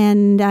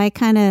 And I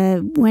kind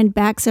of went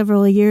back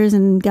several years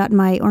and got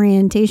my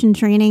orientation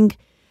training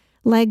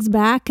legs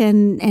back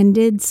and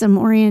did some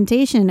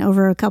orientation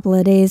over a couple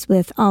of days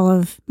with all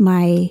of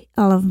my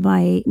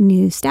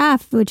new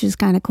staff, which is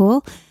kind of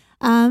cool.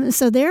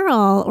 So they're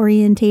all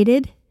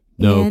orientated.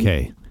 No,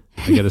 okay.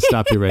 I got to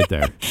stop you right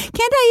there. Can't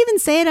I even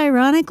say it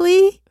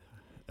ironically?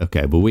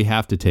 Okay, but we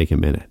have to take a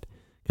minute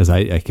because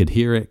I could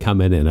hear it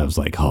coming and I was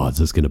like, oh, is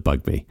this going to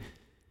bug me?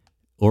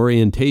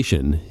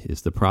 Orientation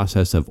is the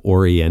process of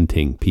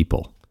orienting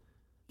people.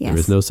 Yes. There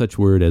is no such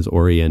word as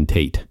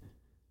orientate.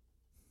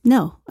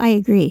 No, I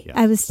agree. Yeah.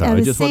 I just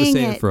want to say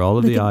it for all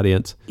of the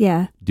audience.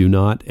 Yeah. Do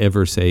not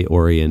ever say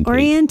orientate.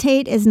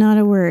 Orientate is not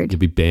a word. You'll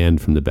be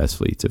banned from the best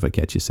fleets if I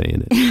catch you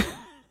saying it.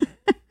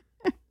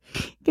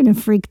 Gonna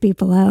freak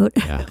people out.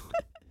 Yeah.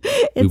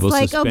 It's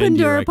like open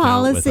door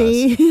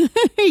policy.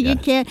 You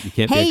can't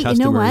be a customer. You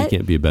know what? You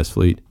can't be a best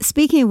fleet.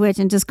 Speaking of which,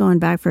 and just going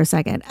back for a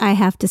second, I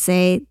have to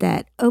say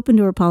that open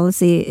door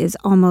policy is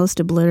almost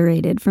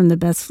obliterated from the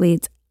best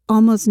fleets.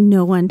 Almost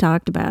no one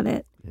talked about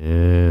it.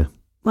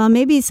 Well,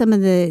 maybe some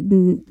of the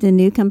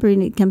new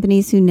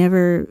companies who've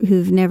never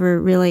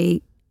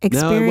really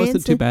experienced. No, it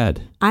wasn't too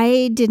bad.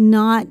 I did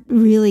not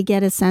really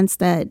get a sense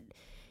that,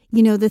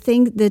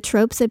 the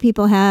tropes that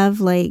people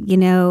have, like,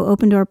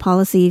 open door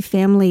policy,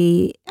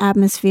 family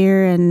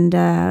atmosphere,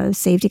 and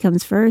safety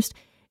comes first.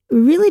 We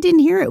really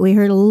didn't hear it. We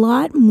heard a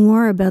lot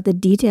more about the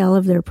detail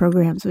of their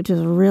programs, which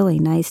is really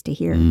nice to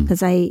hear,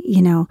 because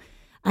I'm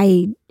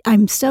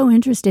so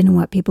interested in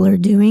what people are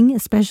doing,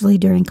 especially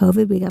during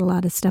COVID. We got a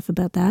lot of stuff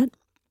about that.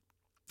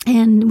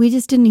 And we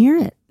just didn't hear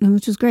it,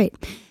 which was great.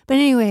 But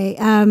anyway,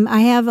 I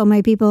have all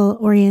my people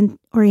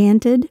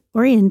oriented.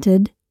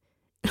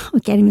 I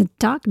can't even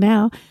talk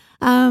now.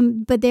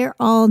 But they're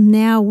all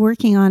now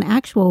working on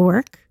actual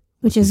work,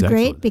 which is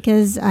great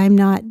because I'm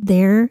not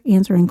there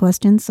answering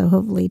questions. So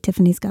hopefully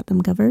Tiffany's got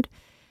them covered.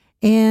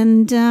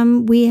 And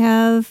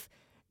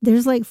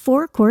there's like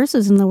 4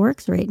 courses in the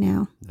works right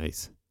now.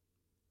 Nice.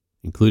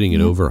 Including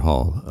an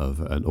overhaul of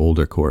an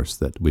older course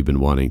that we've been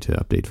wanting to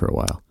update for a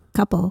while.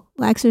 Couple.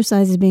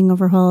 Exercise is being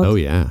overhauled. Oh,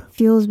 yeah.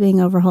 Fuel is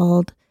being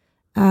overhauled.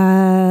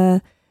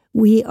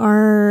 We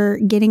are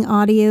getting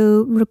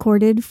audio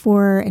recorded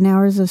for an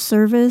hours of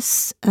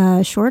service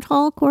short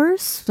haul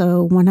course,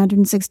 so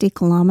 160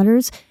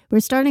 kilometers. We're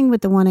starting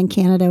with the one in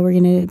Canada. We're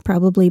going to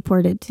probably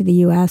port it to the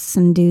U.S.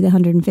 and do the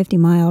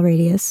 150-mile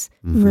radius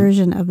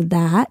version of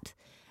that.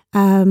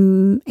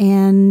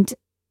 And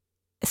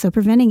so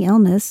Preventing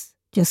Illness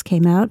just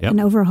came out, an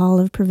overhaul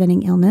of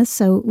Preventing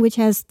Illness, which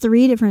has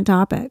 3 different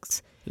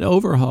topics. An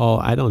overhaul,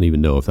 I don't even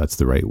know if that's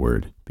the right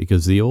word,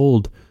 because the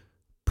old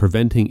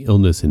Preventing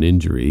Illness and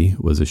Injury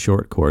was a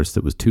short course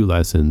that was 2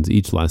 lessons.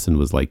 Each lesson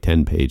was like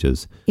 10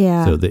 pages.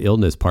 Yeah. So the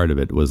illness part of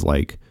it was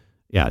like,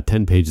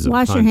 10 pages of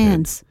content. Wash your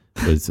hands.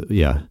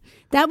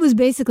 That was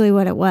basically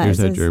what it was. Here's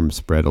a germ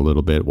spread a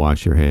little bit.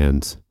 Wash your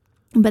hands.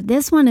 But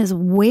this one is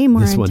way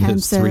more intensive. This one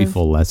has 3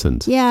 full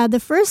lessons. Yeah,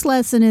 the first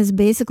lesson is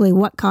basically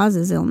what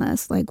causes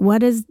illness. Like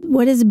what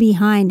is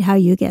behind how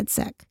you get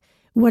sick?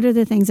 What are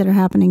the things that are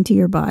happening to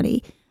your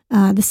body?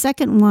 The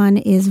second one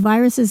is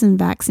viruses and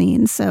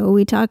vaccines. So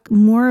we talk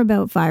more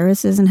about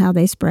viruses and how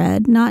they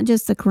spread, not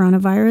just the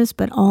coronavirus,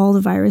 but all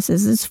the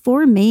viruses. There's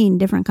 4 main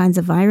different kinds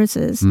of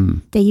viruses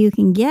that you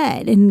can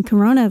get, and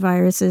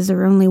coronaviruses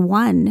are only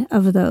one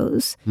of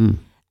those.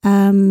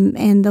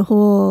 And the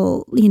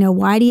whole,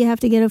 why do you have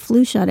to get a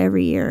flu shot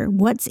every year?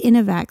 What's in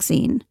a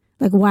vaccine?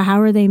 Like,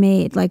 how are they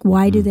made? Like,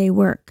 why do they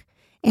work?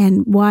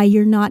 And why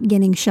you're not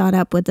getting shot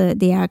up with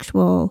the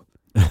actual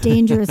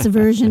dangerous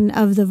version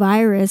of the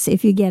virus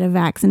if you get a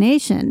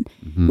vaccination,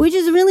 which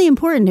is really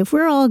important. If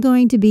we're all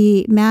going to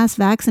be mass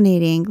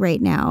vaccinating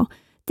right now,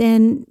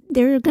 then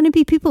there are going to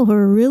be people who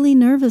are really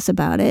nervous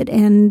about it,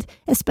 and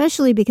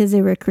especially because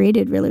they were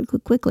created really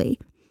quickly.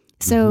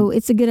 So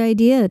it's a good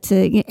idea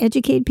to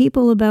educate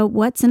people about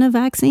what's in a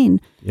vaccine.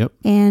 Yep.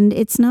 And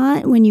it's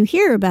not, when you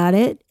hear about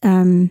it,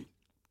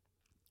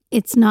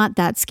 it's not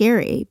that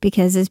scary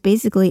because it's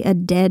basically a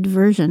dead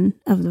version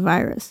of the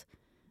virus.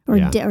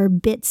 Or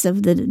bits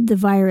of the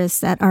virus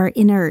that are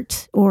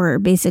inert, or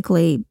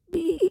basically,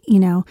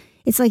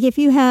 it's like if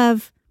you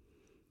have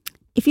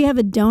a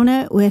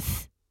donut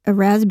with a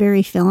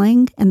raspberry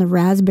filling and the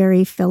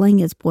raspberry filling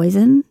is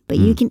poison, but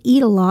you can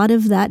eat a lot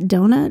of that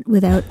donut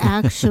without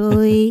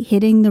actually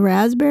hitting the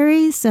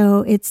raspberry.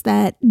 So it's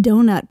that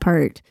donut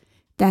part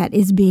that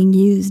is being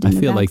used in the vaccine.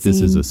 I feel like this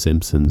is a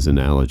Simpsons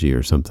analogy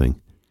or something.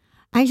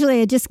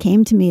 Actually, it just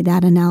came to me,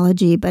 that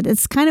analogy, but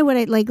it's kind of what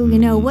I like,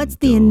 what's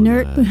the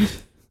inert...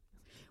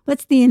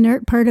 What's the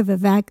inert part of a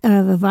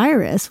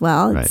virus?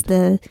 Well, it's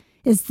the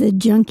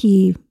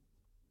junky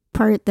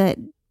part that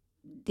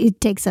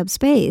it takes up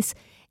space,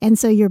 and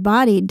so your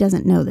body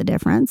doesn't know the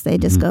difference. They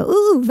just go,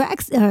 "Ooh,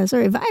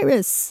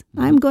 virus!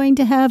 I'm going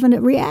to have a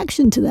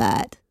reaction to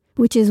that,"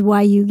 which is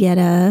why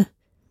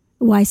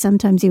why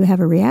sometimes you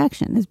have a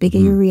reaction, is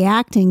because you're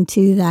reacting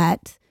to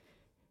that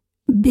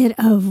bit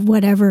of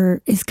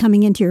whatever is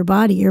coming into your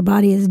body. Your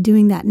body is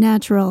doing that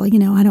natural. I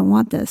don't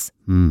want this.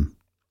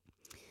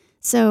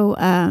 So,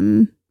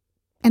 and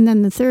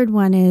then the third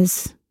one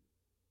is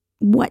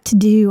what to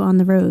do on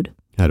the road.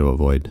 How to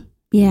avoid.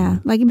 Yeah.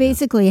 Like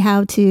basically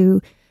how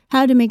to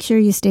make sure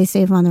you stay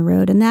safe on the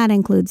road. And that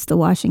includes the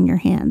washing your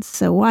hands.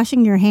 So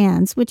washing your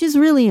hands, which is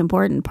really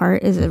important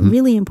part, is a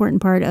really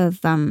important part of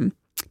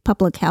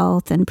public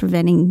health and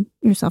preventing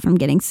yourself from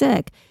getting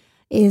sick,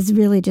 is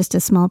really just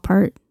a small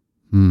part.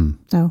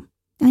 So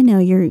I know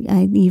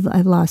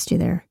I've lost you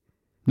there.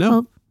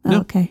 No.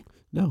 No. Okay.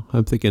 No,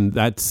 I'm thinking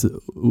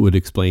would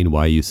explain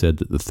why you said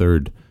that the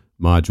third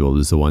module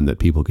is the one that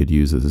people could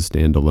use as a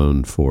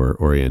standalone for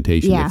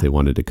orientation if they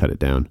wanted to cut it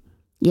down.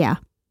 Yeah.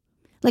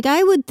 Like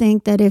I would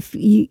think that if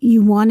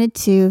you wanted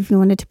to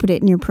put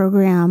it in your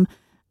program,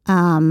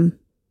 the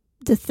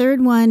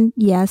third one,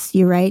 yes,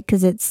 you're right,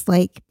 because it's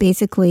like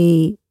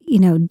basically,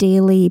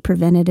 daily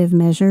preventative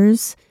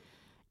measures.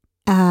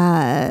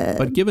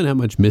 But given how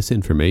much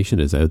misinformation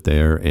is out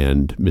there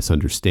and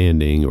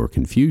misunderstanding or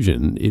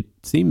confusion, it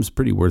seems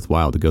pretty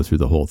worthwhile to go through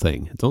the whole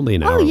thing. It's only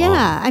an hour long.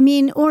 I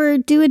mean, or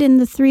do it in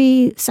the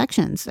 3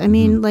 sections. I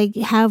mean, like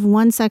have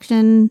one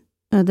section,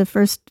 the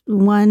first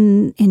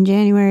one in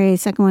January,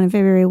 second one in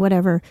February,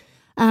 whatever.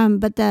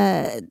 But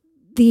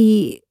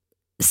the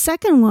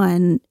second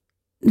one,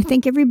 I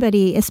think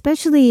everybody,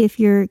 especially if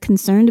you're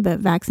concerned about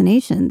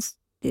vaccinations,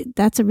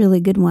 that's a really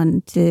good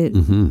one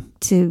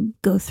to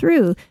go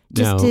through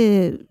just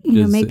to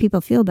make people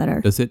feel better.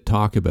 Does it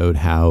talk about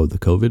how the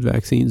COVID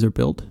vaccines are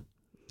built?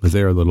 Because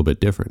they're a little bit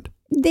different.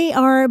 They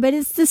are, but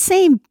it's the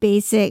same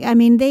basic. I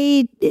mean,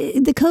 the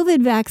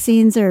COVID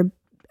vaccines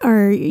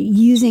are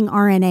using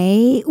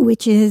RNA,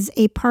 which is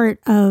a part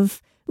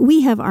of.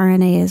 We have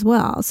RNA as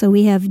well, so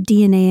we have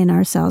DNA in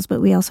our cells,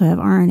 but we also have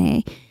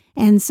RNA.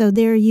 And so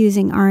they're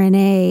using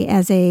RNA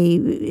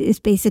it's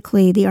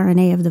basically the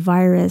RNA of the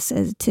virus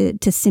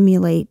to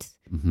simulate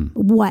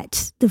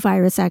what the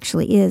virus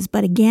actually is.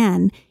 But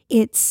again,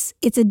 it's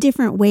a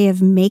different way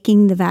of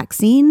making the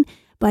vaccine,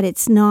 but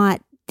it's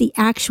not the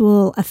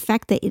actual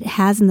effect that it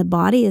has in the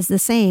body is the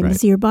same. Right.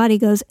 So your body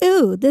goes,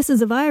 ooh, this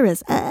is a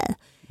virus,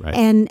 right.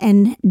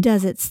 and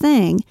does its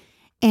thing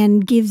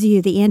and gives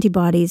you the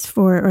antibodies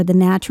or the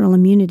natural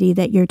immunity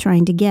that you're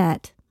trying to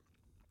get.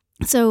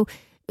 So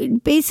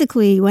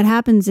basically what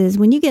happens is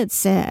when you get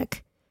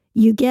sick,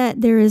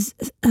 there is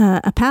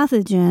a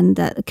pathogen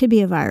that could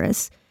be a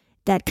virus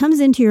that comes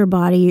into your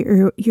body,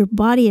 or your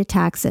body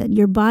attacks it.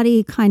 Your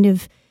body kind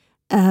of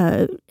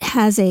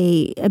has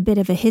a bit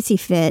of a hissy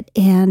fit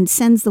and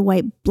sends the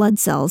white blood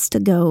cells to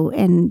go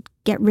and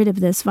get rid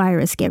of this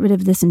virus, get rid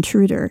of this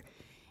intruder.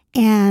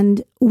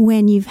 And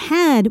when you've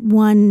had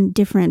one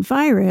different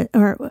virus,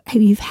 or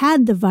you've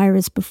had the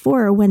virus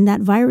before, when that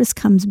virus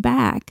comes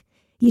back,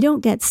 you don't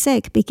get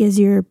sick because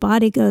your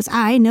body goes,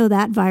 I know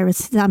that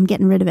virus, I'm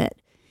getting rid of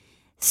it.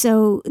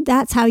 So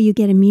that's how you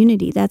get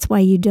immunity. That's why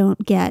you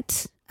don't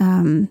get,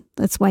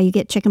 that's why you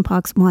get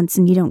chickenpox once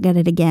and you don't get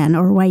it again,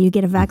 or why you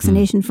get a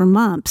vaccination for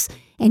mumps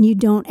and you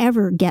don't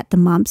ever get the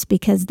mumps,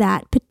 because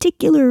that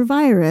particular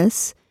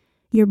virus,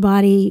 your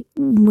body,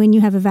 when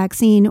you have a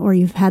vaccine or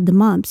you've had the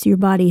mumps, your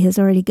body has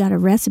already got a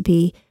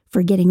recipe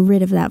for getting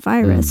rid of that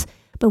virus.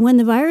 But when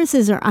the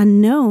viruses are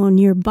unknown,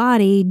 your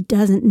body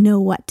doesn't know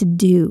what to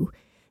do.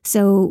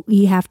 So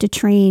you have to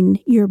train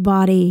your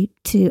body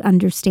to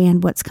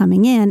understand what's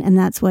coming in, and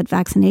that's what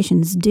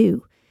vaccinations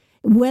do.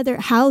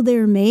 How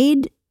they're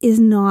made is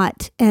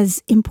not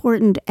as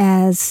important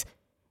as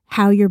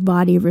how your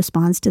body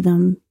responds to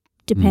them,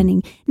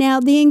 depending. Now,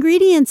 the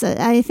ingredients,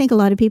 I think a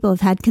lot of people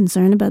have had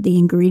concern about the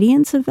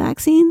ingredients of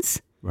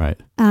vaccines. Right.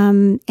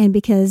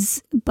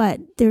 But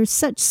they're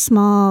such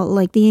small,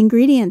 like the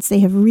ingredients, they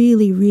have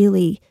really,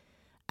 really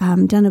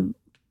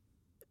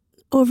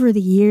over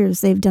the years,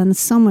 they've done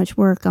so much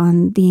work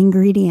on the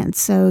ingredients.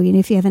 So,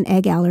 if you have an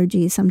egg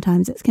allergy,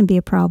 sometimes it can be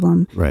a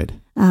problem. Right.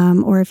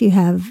 Or if you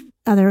have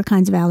other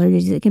kinds of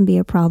allergies, it can be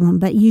a problem.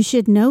 But you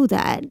should know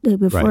that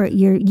before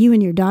you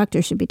and your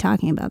doctor should be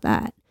talking about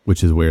that.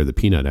 Which is where the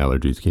peanut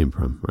allergies came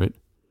from, right?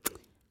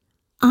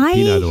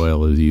 Peanut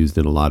oil is used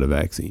in a lot of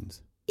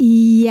vaccines.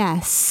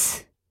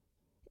 Yes.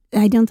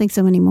 I don't think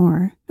so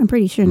anymore. I'm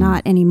pretty sure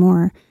not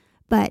anymore.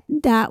 But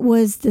that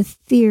was the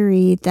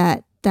theory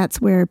that's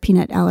where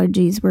peanut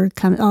allergies were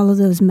coming. All of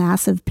those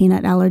massive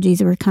peanut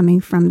allergies were coming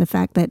from the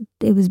fact that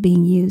it was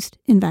being used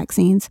in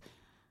vaccines.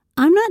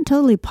 I'm not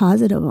totally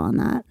positive on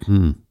that,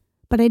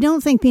 but I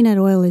don't think peanut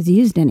oil is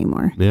used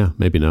anymore. Yeah,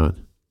 maybe not.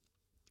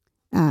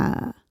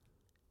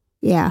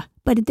 Yeah,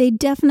 but they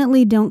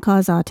definitely don't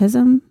cause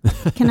autism.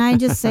 Can I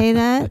just say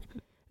that?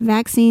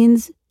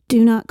 Vaccines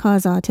do not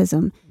cause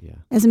autism. Yeah.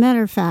 As a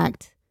matter of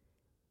fact,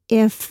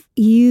 if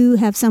you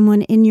have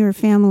someone in your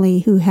family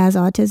who has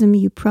autism,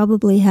 you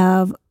probably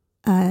have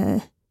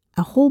a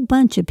whole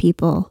bunch of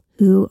people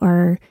who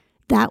are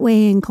that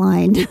way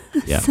inclined.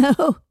 Yeah.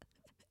 So,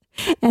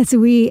 as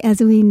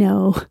we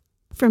know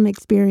from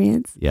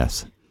experience.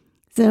 Yes.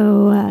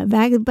 So,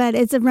 but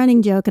it's a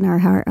running joke in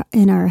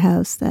our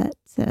house that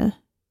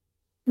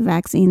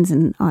vaccines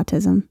and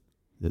autism.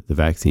 The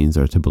vaccines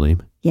are to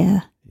blame.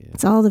 Yeah.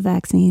 It's all the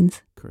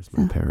vaccines. Curse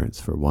my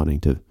parents for wanting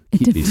to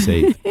keep me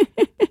safe.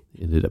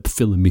 Ended up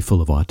filling me full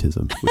of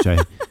autism, which I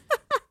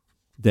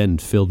then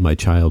filled my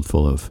child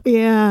full of.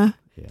 Yeah.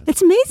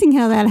 It's amazing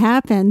how that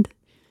happened.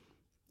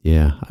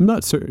 Yeah. I'm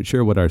not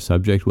sure what our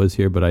subject was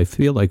here, but I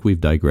feel like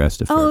we've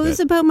digressed a fair bit. It was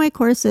about my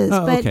courses.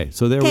 Oh, okay.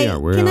 So there we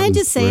are. Can I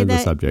just say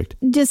that, subject.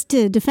 Just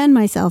to defend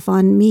myself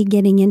on me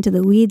getting into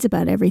the weeds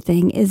about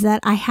everything, is that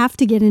I have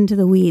to get into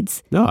the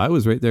weeds. No, I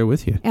was right there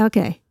with you.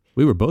 Okay.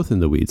 We were both in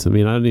the weeds. I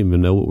mean, I don't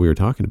even know what we were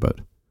talking about.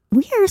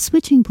 We are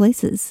switching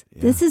places.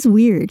 Yeah. This is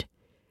weird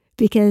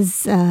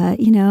because,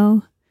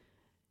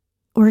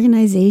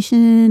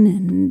 organization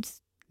and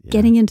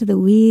getting into the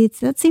weeds,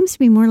 that seems to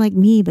be more like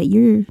me, but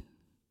you're...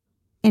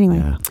 Anyway.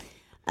 Yeah.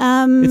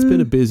 It's been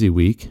a busy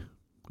week.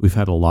 We've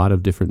had a lot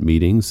of different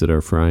meetings that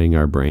are frying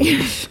our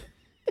brains.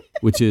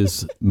 which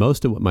is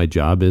most of what my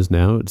job is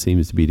now. It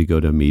seems to be to go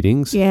to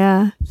meetings.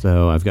 Yeah.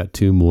 So I've got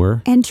 2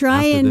 more. And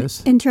try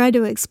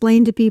to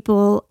explain to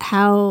people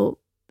how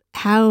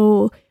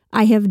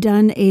I have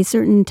done a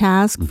certain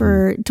task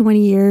for 20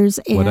 years.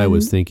 And what I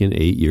was thinking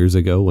 8 years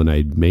ago when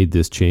I made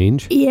this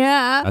change.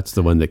 Yeah. That's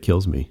the one that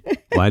kills me.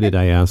 Why did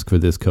I ask for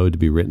this code to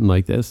be written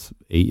like this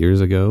 8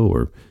 years ago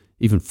or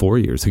even 4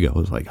 years ago? It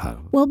was like, oh.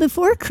 Well,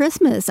 before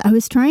Christmas, I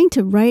was trying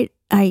to write,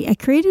 I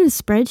created a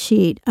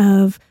spreadsheet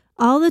of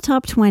all the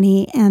top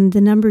 20 and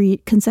the number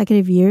of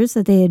consecutive years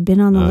that they had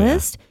been on the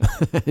list.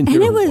 Yeah. and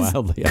it was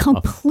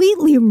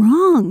completely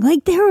wrong.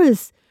 Like there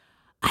was,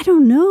 I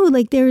don't know,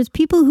 like there was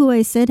people who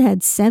I said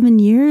had 7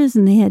 years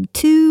and they had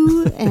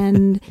 2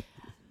 and,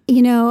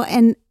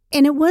 and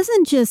it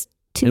wasn't just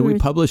 2. And we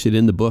publish it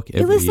in the book every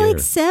year. It was like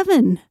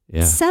 7.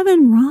 Yeah.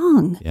 7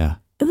 wrong. Yeah.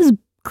 It was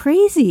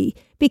crazy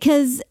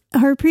because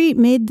Harpreet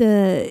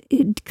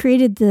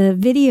created the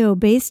video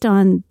based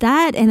on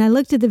that. And I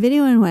looked at the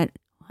video and went,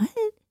 what?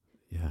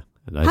 Yeah.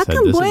 And How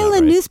come Boyle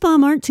and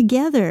Nussbaum aren't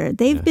together?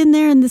 They've been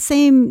there in the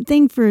same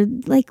thing for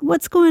like,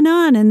 what's going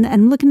on? And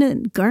I'm looking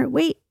at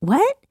wait,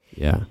 what?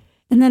 Yeah.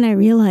 And then I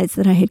realized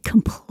that I had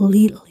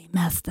completely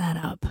messed that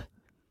up.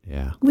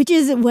 Yeah. Which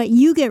is what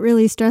you get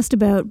really stressed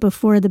about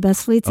before the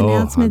Best Fleets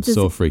announcements. I'm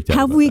so freaked out.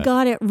 Have we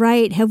got it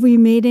right? Have we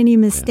made any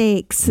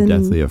mistakes? I'm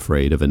deathly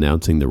afraid of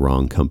announcing the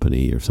wrong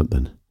company or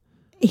something.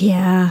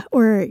 Yeah.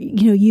 Or,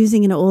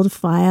 using an old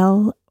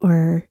file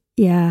or,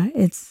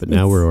 But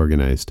now we're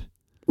organized.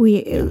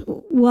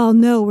 Well,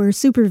 no, we're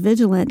super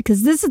vigilant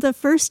because this is the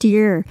first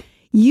year.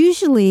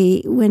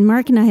 Usually when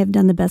Mark and I have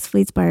done the Best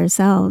Fleets by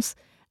ourselves,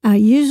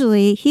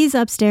 usually he's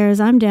upstairs,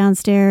 I'm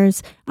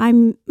downstairs.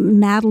 I'm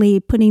madly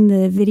putting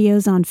the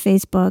videos on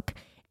Facebook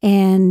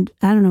and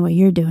I don't know what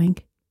you're doing.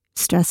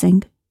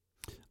 Stressing.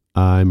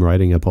 I'm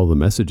writing up all the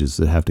messages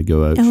that have to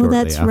go out shortly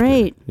that's after.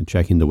 Right. And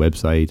checking the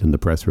website and the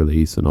press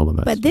release and all of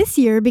that But stuff. this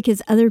year, because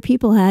other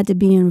people had to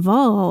be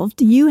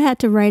involved, you had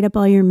to write up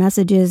all your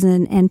messages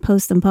and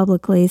post them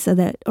publicly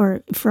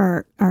or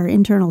for our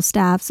internal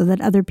staff so that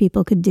other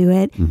people could do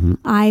it. Mm-hmm.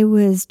 I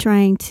was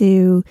trying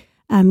to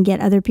get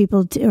other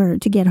people to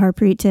get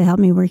Harpreet to help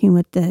me working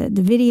with the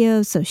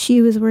video. So she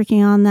was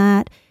working on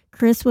that.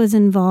 Chris was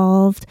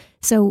involved.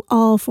 So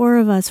all 4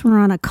 of us were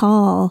on a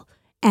call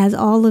as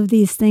all of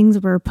these things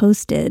were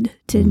posted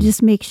to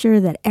just make sure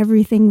that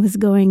everything was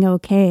going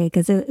okay.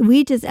 Because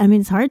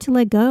it's hard to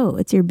let go.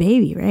 It's your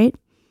baby, right?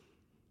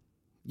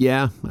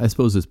 Yeah, I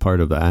suppose it's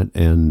part of that.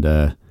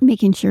 And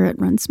making sure it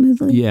runs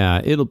smoothly. Yeah,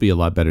 it'll be a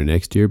lot better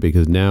next year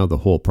because now the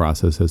whole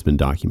process has been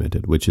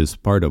documented, which is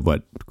part of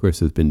what Chris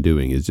has been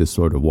doing is just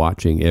sort of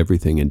watching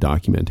everything and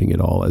documenting it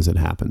all as it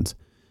happens.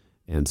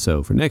 And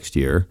so for next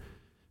year,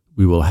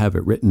 we will have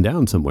it written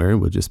down somewhere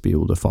and we'll just be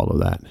able to follow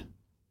that,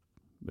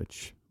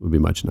 which would be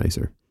much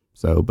nicer.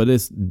 So, but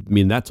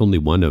that's only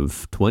one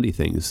of 20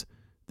 things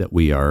that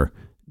we are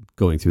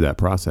going through that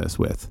process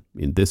with.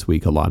 This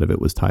week, a lot of it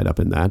was tied up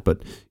in that,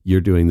 but you're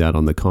doing that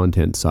on the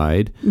content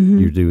side. Mm-hmm.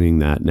 You're doing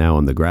that now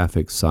on the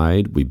graphics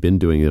side. We've been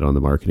doing it on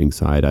the marketing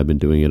side. I've been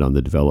doing it on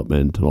the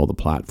development and all the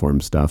platform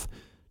stuff,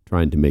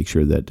 trying to make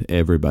sure that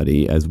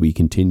everybody, as we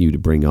continue to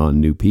bring on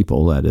new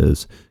people at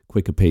as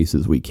quick a pace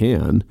as we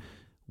can,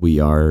 we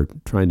are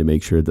trying to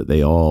make sure that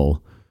they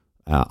all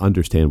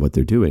understand what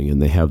they're doing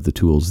and they have the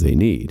tools they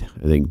need.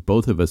 I think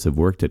both of us have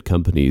worked at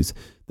companies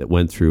that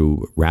went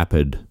through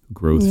rapid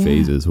growth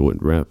phases,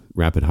 or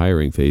rapid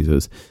hiring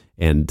phases,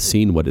 and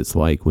seen what it's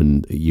like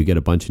when you get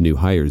a bunch of new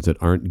hires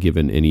that aren't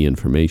given any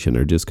information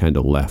or just kind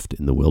of left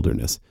in the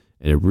wilderness.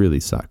 And it really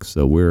sucks.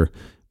 So we're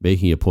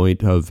making a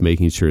point of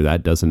making sure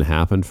that doesn't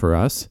happen for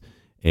us.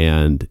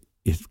 And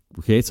it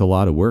creates a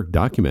lot of work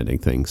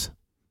documenting things.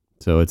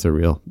 So it's a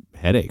real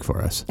headache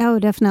for us. Oh,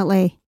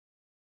 definitely.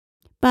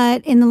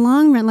 But in the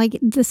long run, like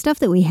the stuff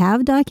that we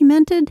have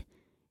documented,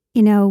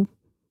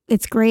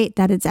 it's great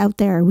that it's out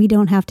there. We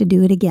don't have to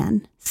do it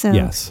again. So,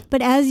 yes.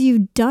 But as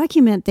you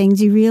document things,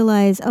 you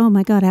realize, oh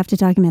my God, I have to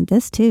document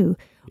this too.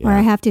 Yeah. Or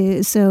I have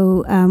to.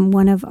 So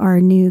one of our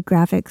new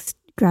graphic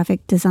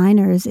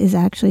designers is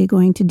actually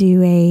going to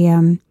do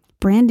a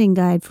branding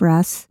guide for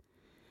us.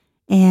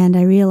 And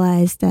I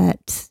realized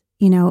that,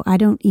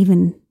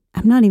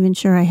 I'm not even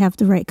sure I have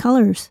the right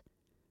colors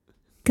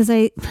because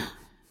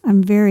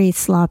I'm very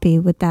sloppy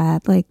with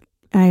that. Like,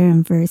 I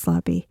am very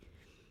sloppy.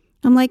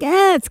 I'm like,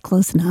 it's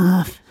close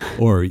enough.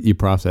 Or your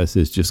process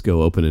is just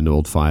go open an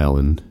old file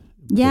and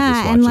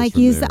and like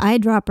use the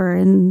eyedropper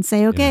and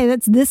say, okay,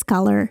 that's this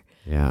color.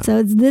 Yeah. So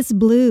it's this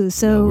blue.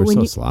 So we're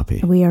so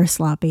sloppy. We are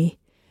sloppy.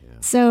 Yeah.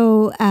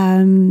 So,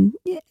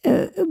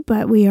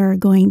 but we are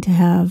going to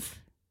have,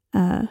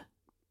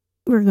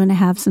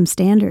 some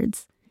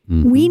standards.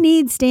 Mm-hmm. We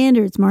need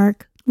standards,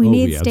 Mark. We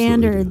need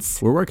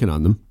standards. We're working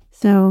on them.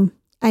 So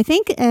I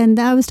think, and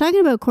I was talking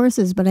about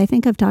courses, but I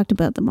think I've talked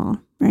about them all,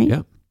 right?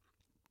 Yeah.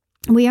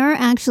 We are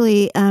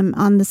actually,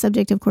 on the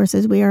subject of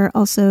courses, we are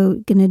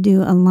also going to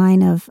do a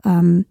line of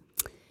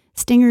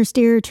Stinger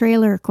steer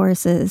trailer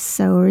courses.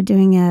 So we're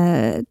doing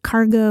a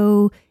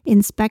cargo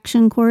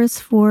inspection course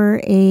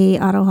for a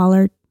auto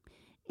hauler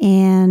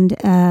and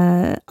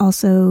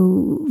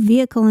also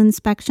vehicle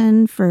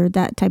inspection for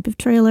that type of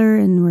trailer.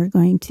 And we're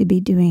going to be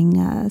doing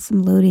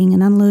some loading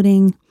and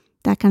unloading,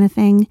 that kind of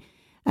thing.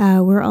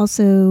 We're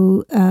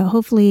also,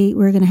 hopefully,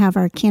 we're going to have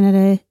our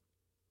Canada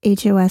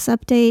HOS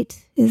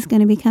update is going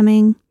to be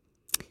coming.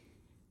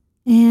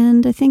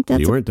 And I think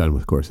that's... You weren't done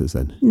with courses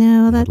then.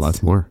 No, that's...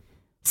 Lots more.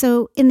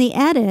 So in the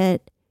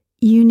edit,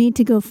 you need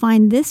to go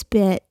find this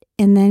bit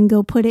and then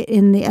go put it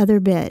in the other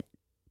bit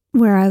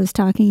where I was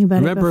talking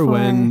about Remember it before.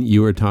 when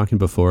you were talking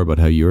before about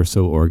how you're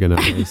so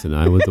organized and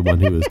I was the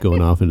one who was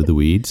going off into the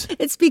weeds?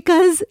 It's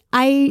because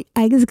I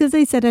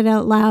said it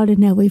out loud and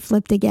now we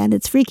flipped again.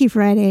 It's Freaky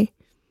Friday.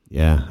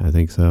 Yeah, I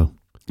think so.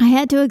 I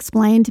had to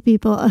explain to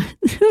people.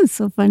 It was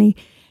so funny.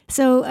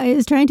 So I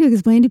was trying to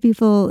explain to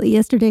people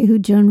yesterday who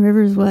Joan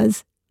Rivers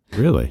was.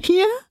 Really?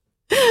 Yeah.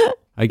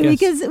 I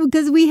guess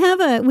because we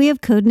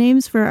have code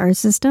names for our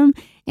system,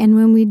 and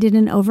when we did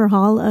an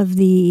overhaul of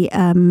the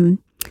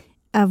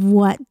of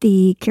what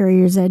the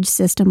Carrier's Edge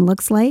system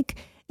looks like,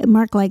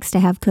 Mark likes to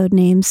have code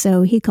names,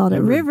 so he called it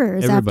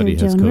Rivers after Joan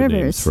Rivers. Everybody has code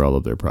names for all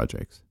of their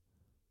projects.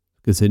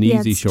 It's an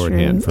easy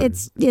shorthand for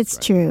it's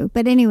true.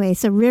 But anyway,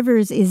 so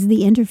Rivers is the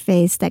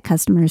interface that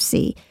customers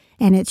see.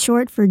 And it's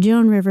short for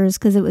Joan Rivers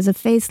because it was a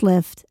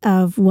facelift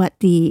of what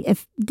the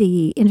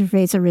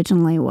interface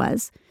originally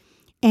was.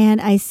 And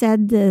I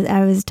said that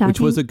I was talking... Which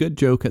was a good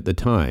joke at the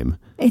time.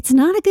 It's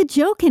not a good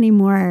joke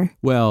anymore.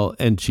 Well,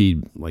 and she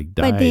died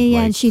but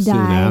then, she soon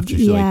died. After.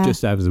 She,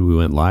 just as we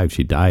went live,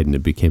 she died and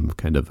it became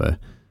kind of a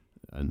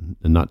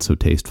not so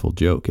tasteful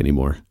joke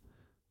anymore.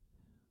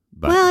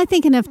 But well, I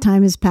think enough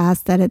time has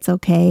passed that it's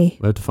okay.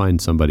 We have to find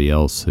somebody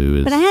else who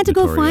is but I had to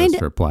go find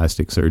for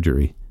plastic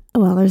surgery.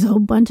 Well, there's a whole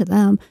bunch of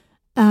them.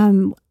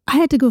 I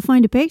had to go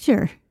find a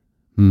picture.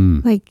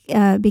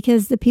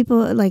 Because the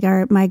people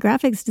my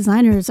graphics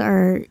designers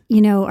are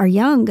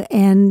young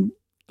and,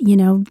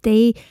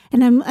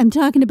 I'm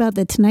talking about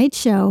the Tonight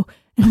Show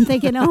and I'm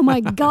thinking, oh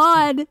my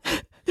God,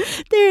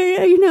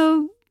 they're,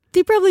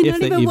 they probably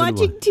not even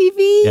watching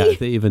TV. Yeah, if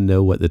they even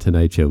know what the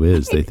Tonight Show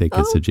is, they think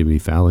it's a Jimmy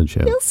Fallon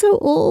show. I feel so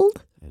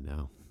old. I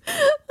know.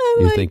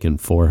 You're thinking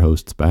 4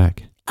 hosts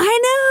back. I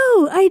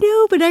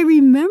know, but I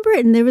remember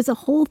it. And there was a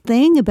whole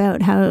thing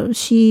about how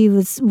she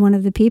was one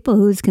of the people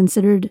who was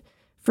considered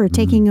for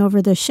taking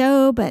over the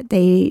show, but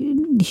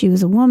she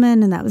was a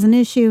woman and that was an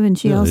issue. And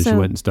she also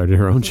went and started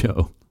her own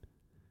show.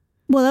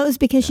 Well, that was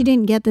because she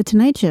didn't get the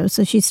Tonight Show.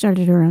 So she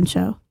started her own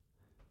show.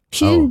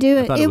 She didn't do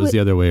it. I thought it was the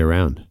other way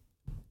around.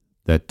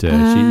 That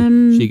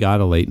she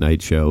got a late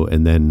night show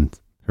and then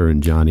her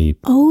and Johnny.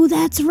 Oh,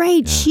 that's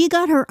right. Yeah. She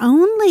got her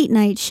own late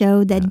night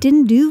show that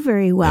didn't do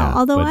very well,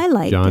 although I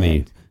liked Johnny,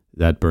 it.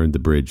 That burned the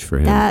bridge for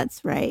him.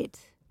 That's right.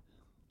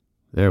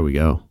 There we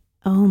go.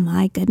 Oh,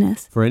 my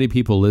goodness. For any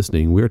people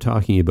listening, we're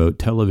talking about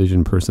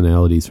television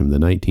personalities from the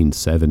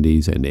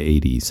 1970s and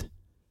 80s.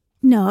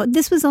 No,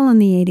 this was all in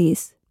the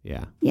 80s.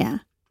 Yeah. Yeah.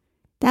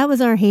 That was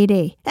our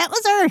heyday.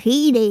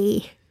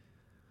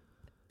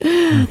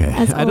 Okay.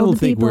 I don't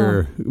think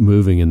we're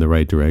moving in the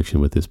right direction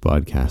with this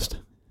podcast.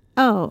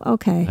 Oh,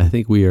 okay. I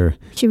think we're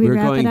it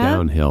going up?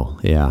 downhill.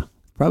 Yeah.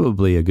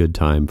 Probably a good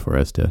time for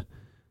us to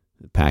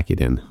pack it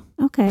in.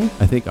 Okay.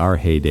 I think our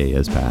heyday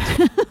has passed.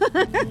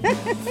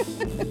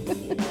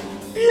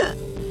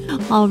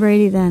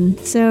 Alrighty then.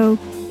 So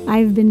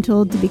I've been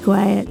told to be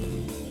quiet.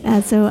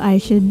 So I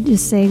should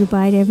just say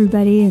goodbye to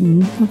everybody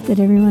and hope that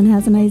everyone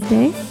has a nice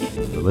day.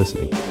 Thanks for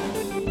listening.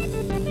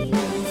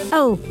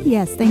 Oh,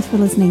 yes. Thanks for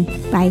listening.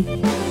 Bye.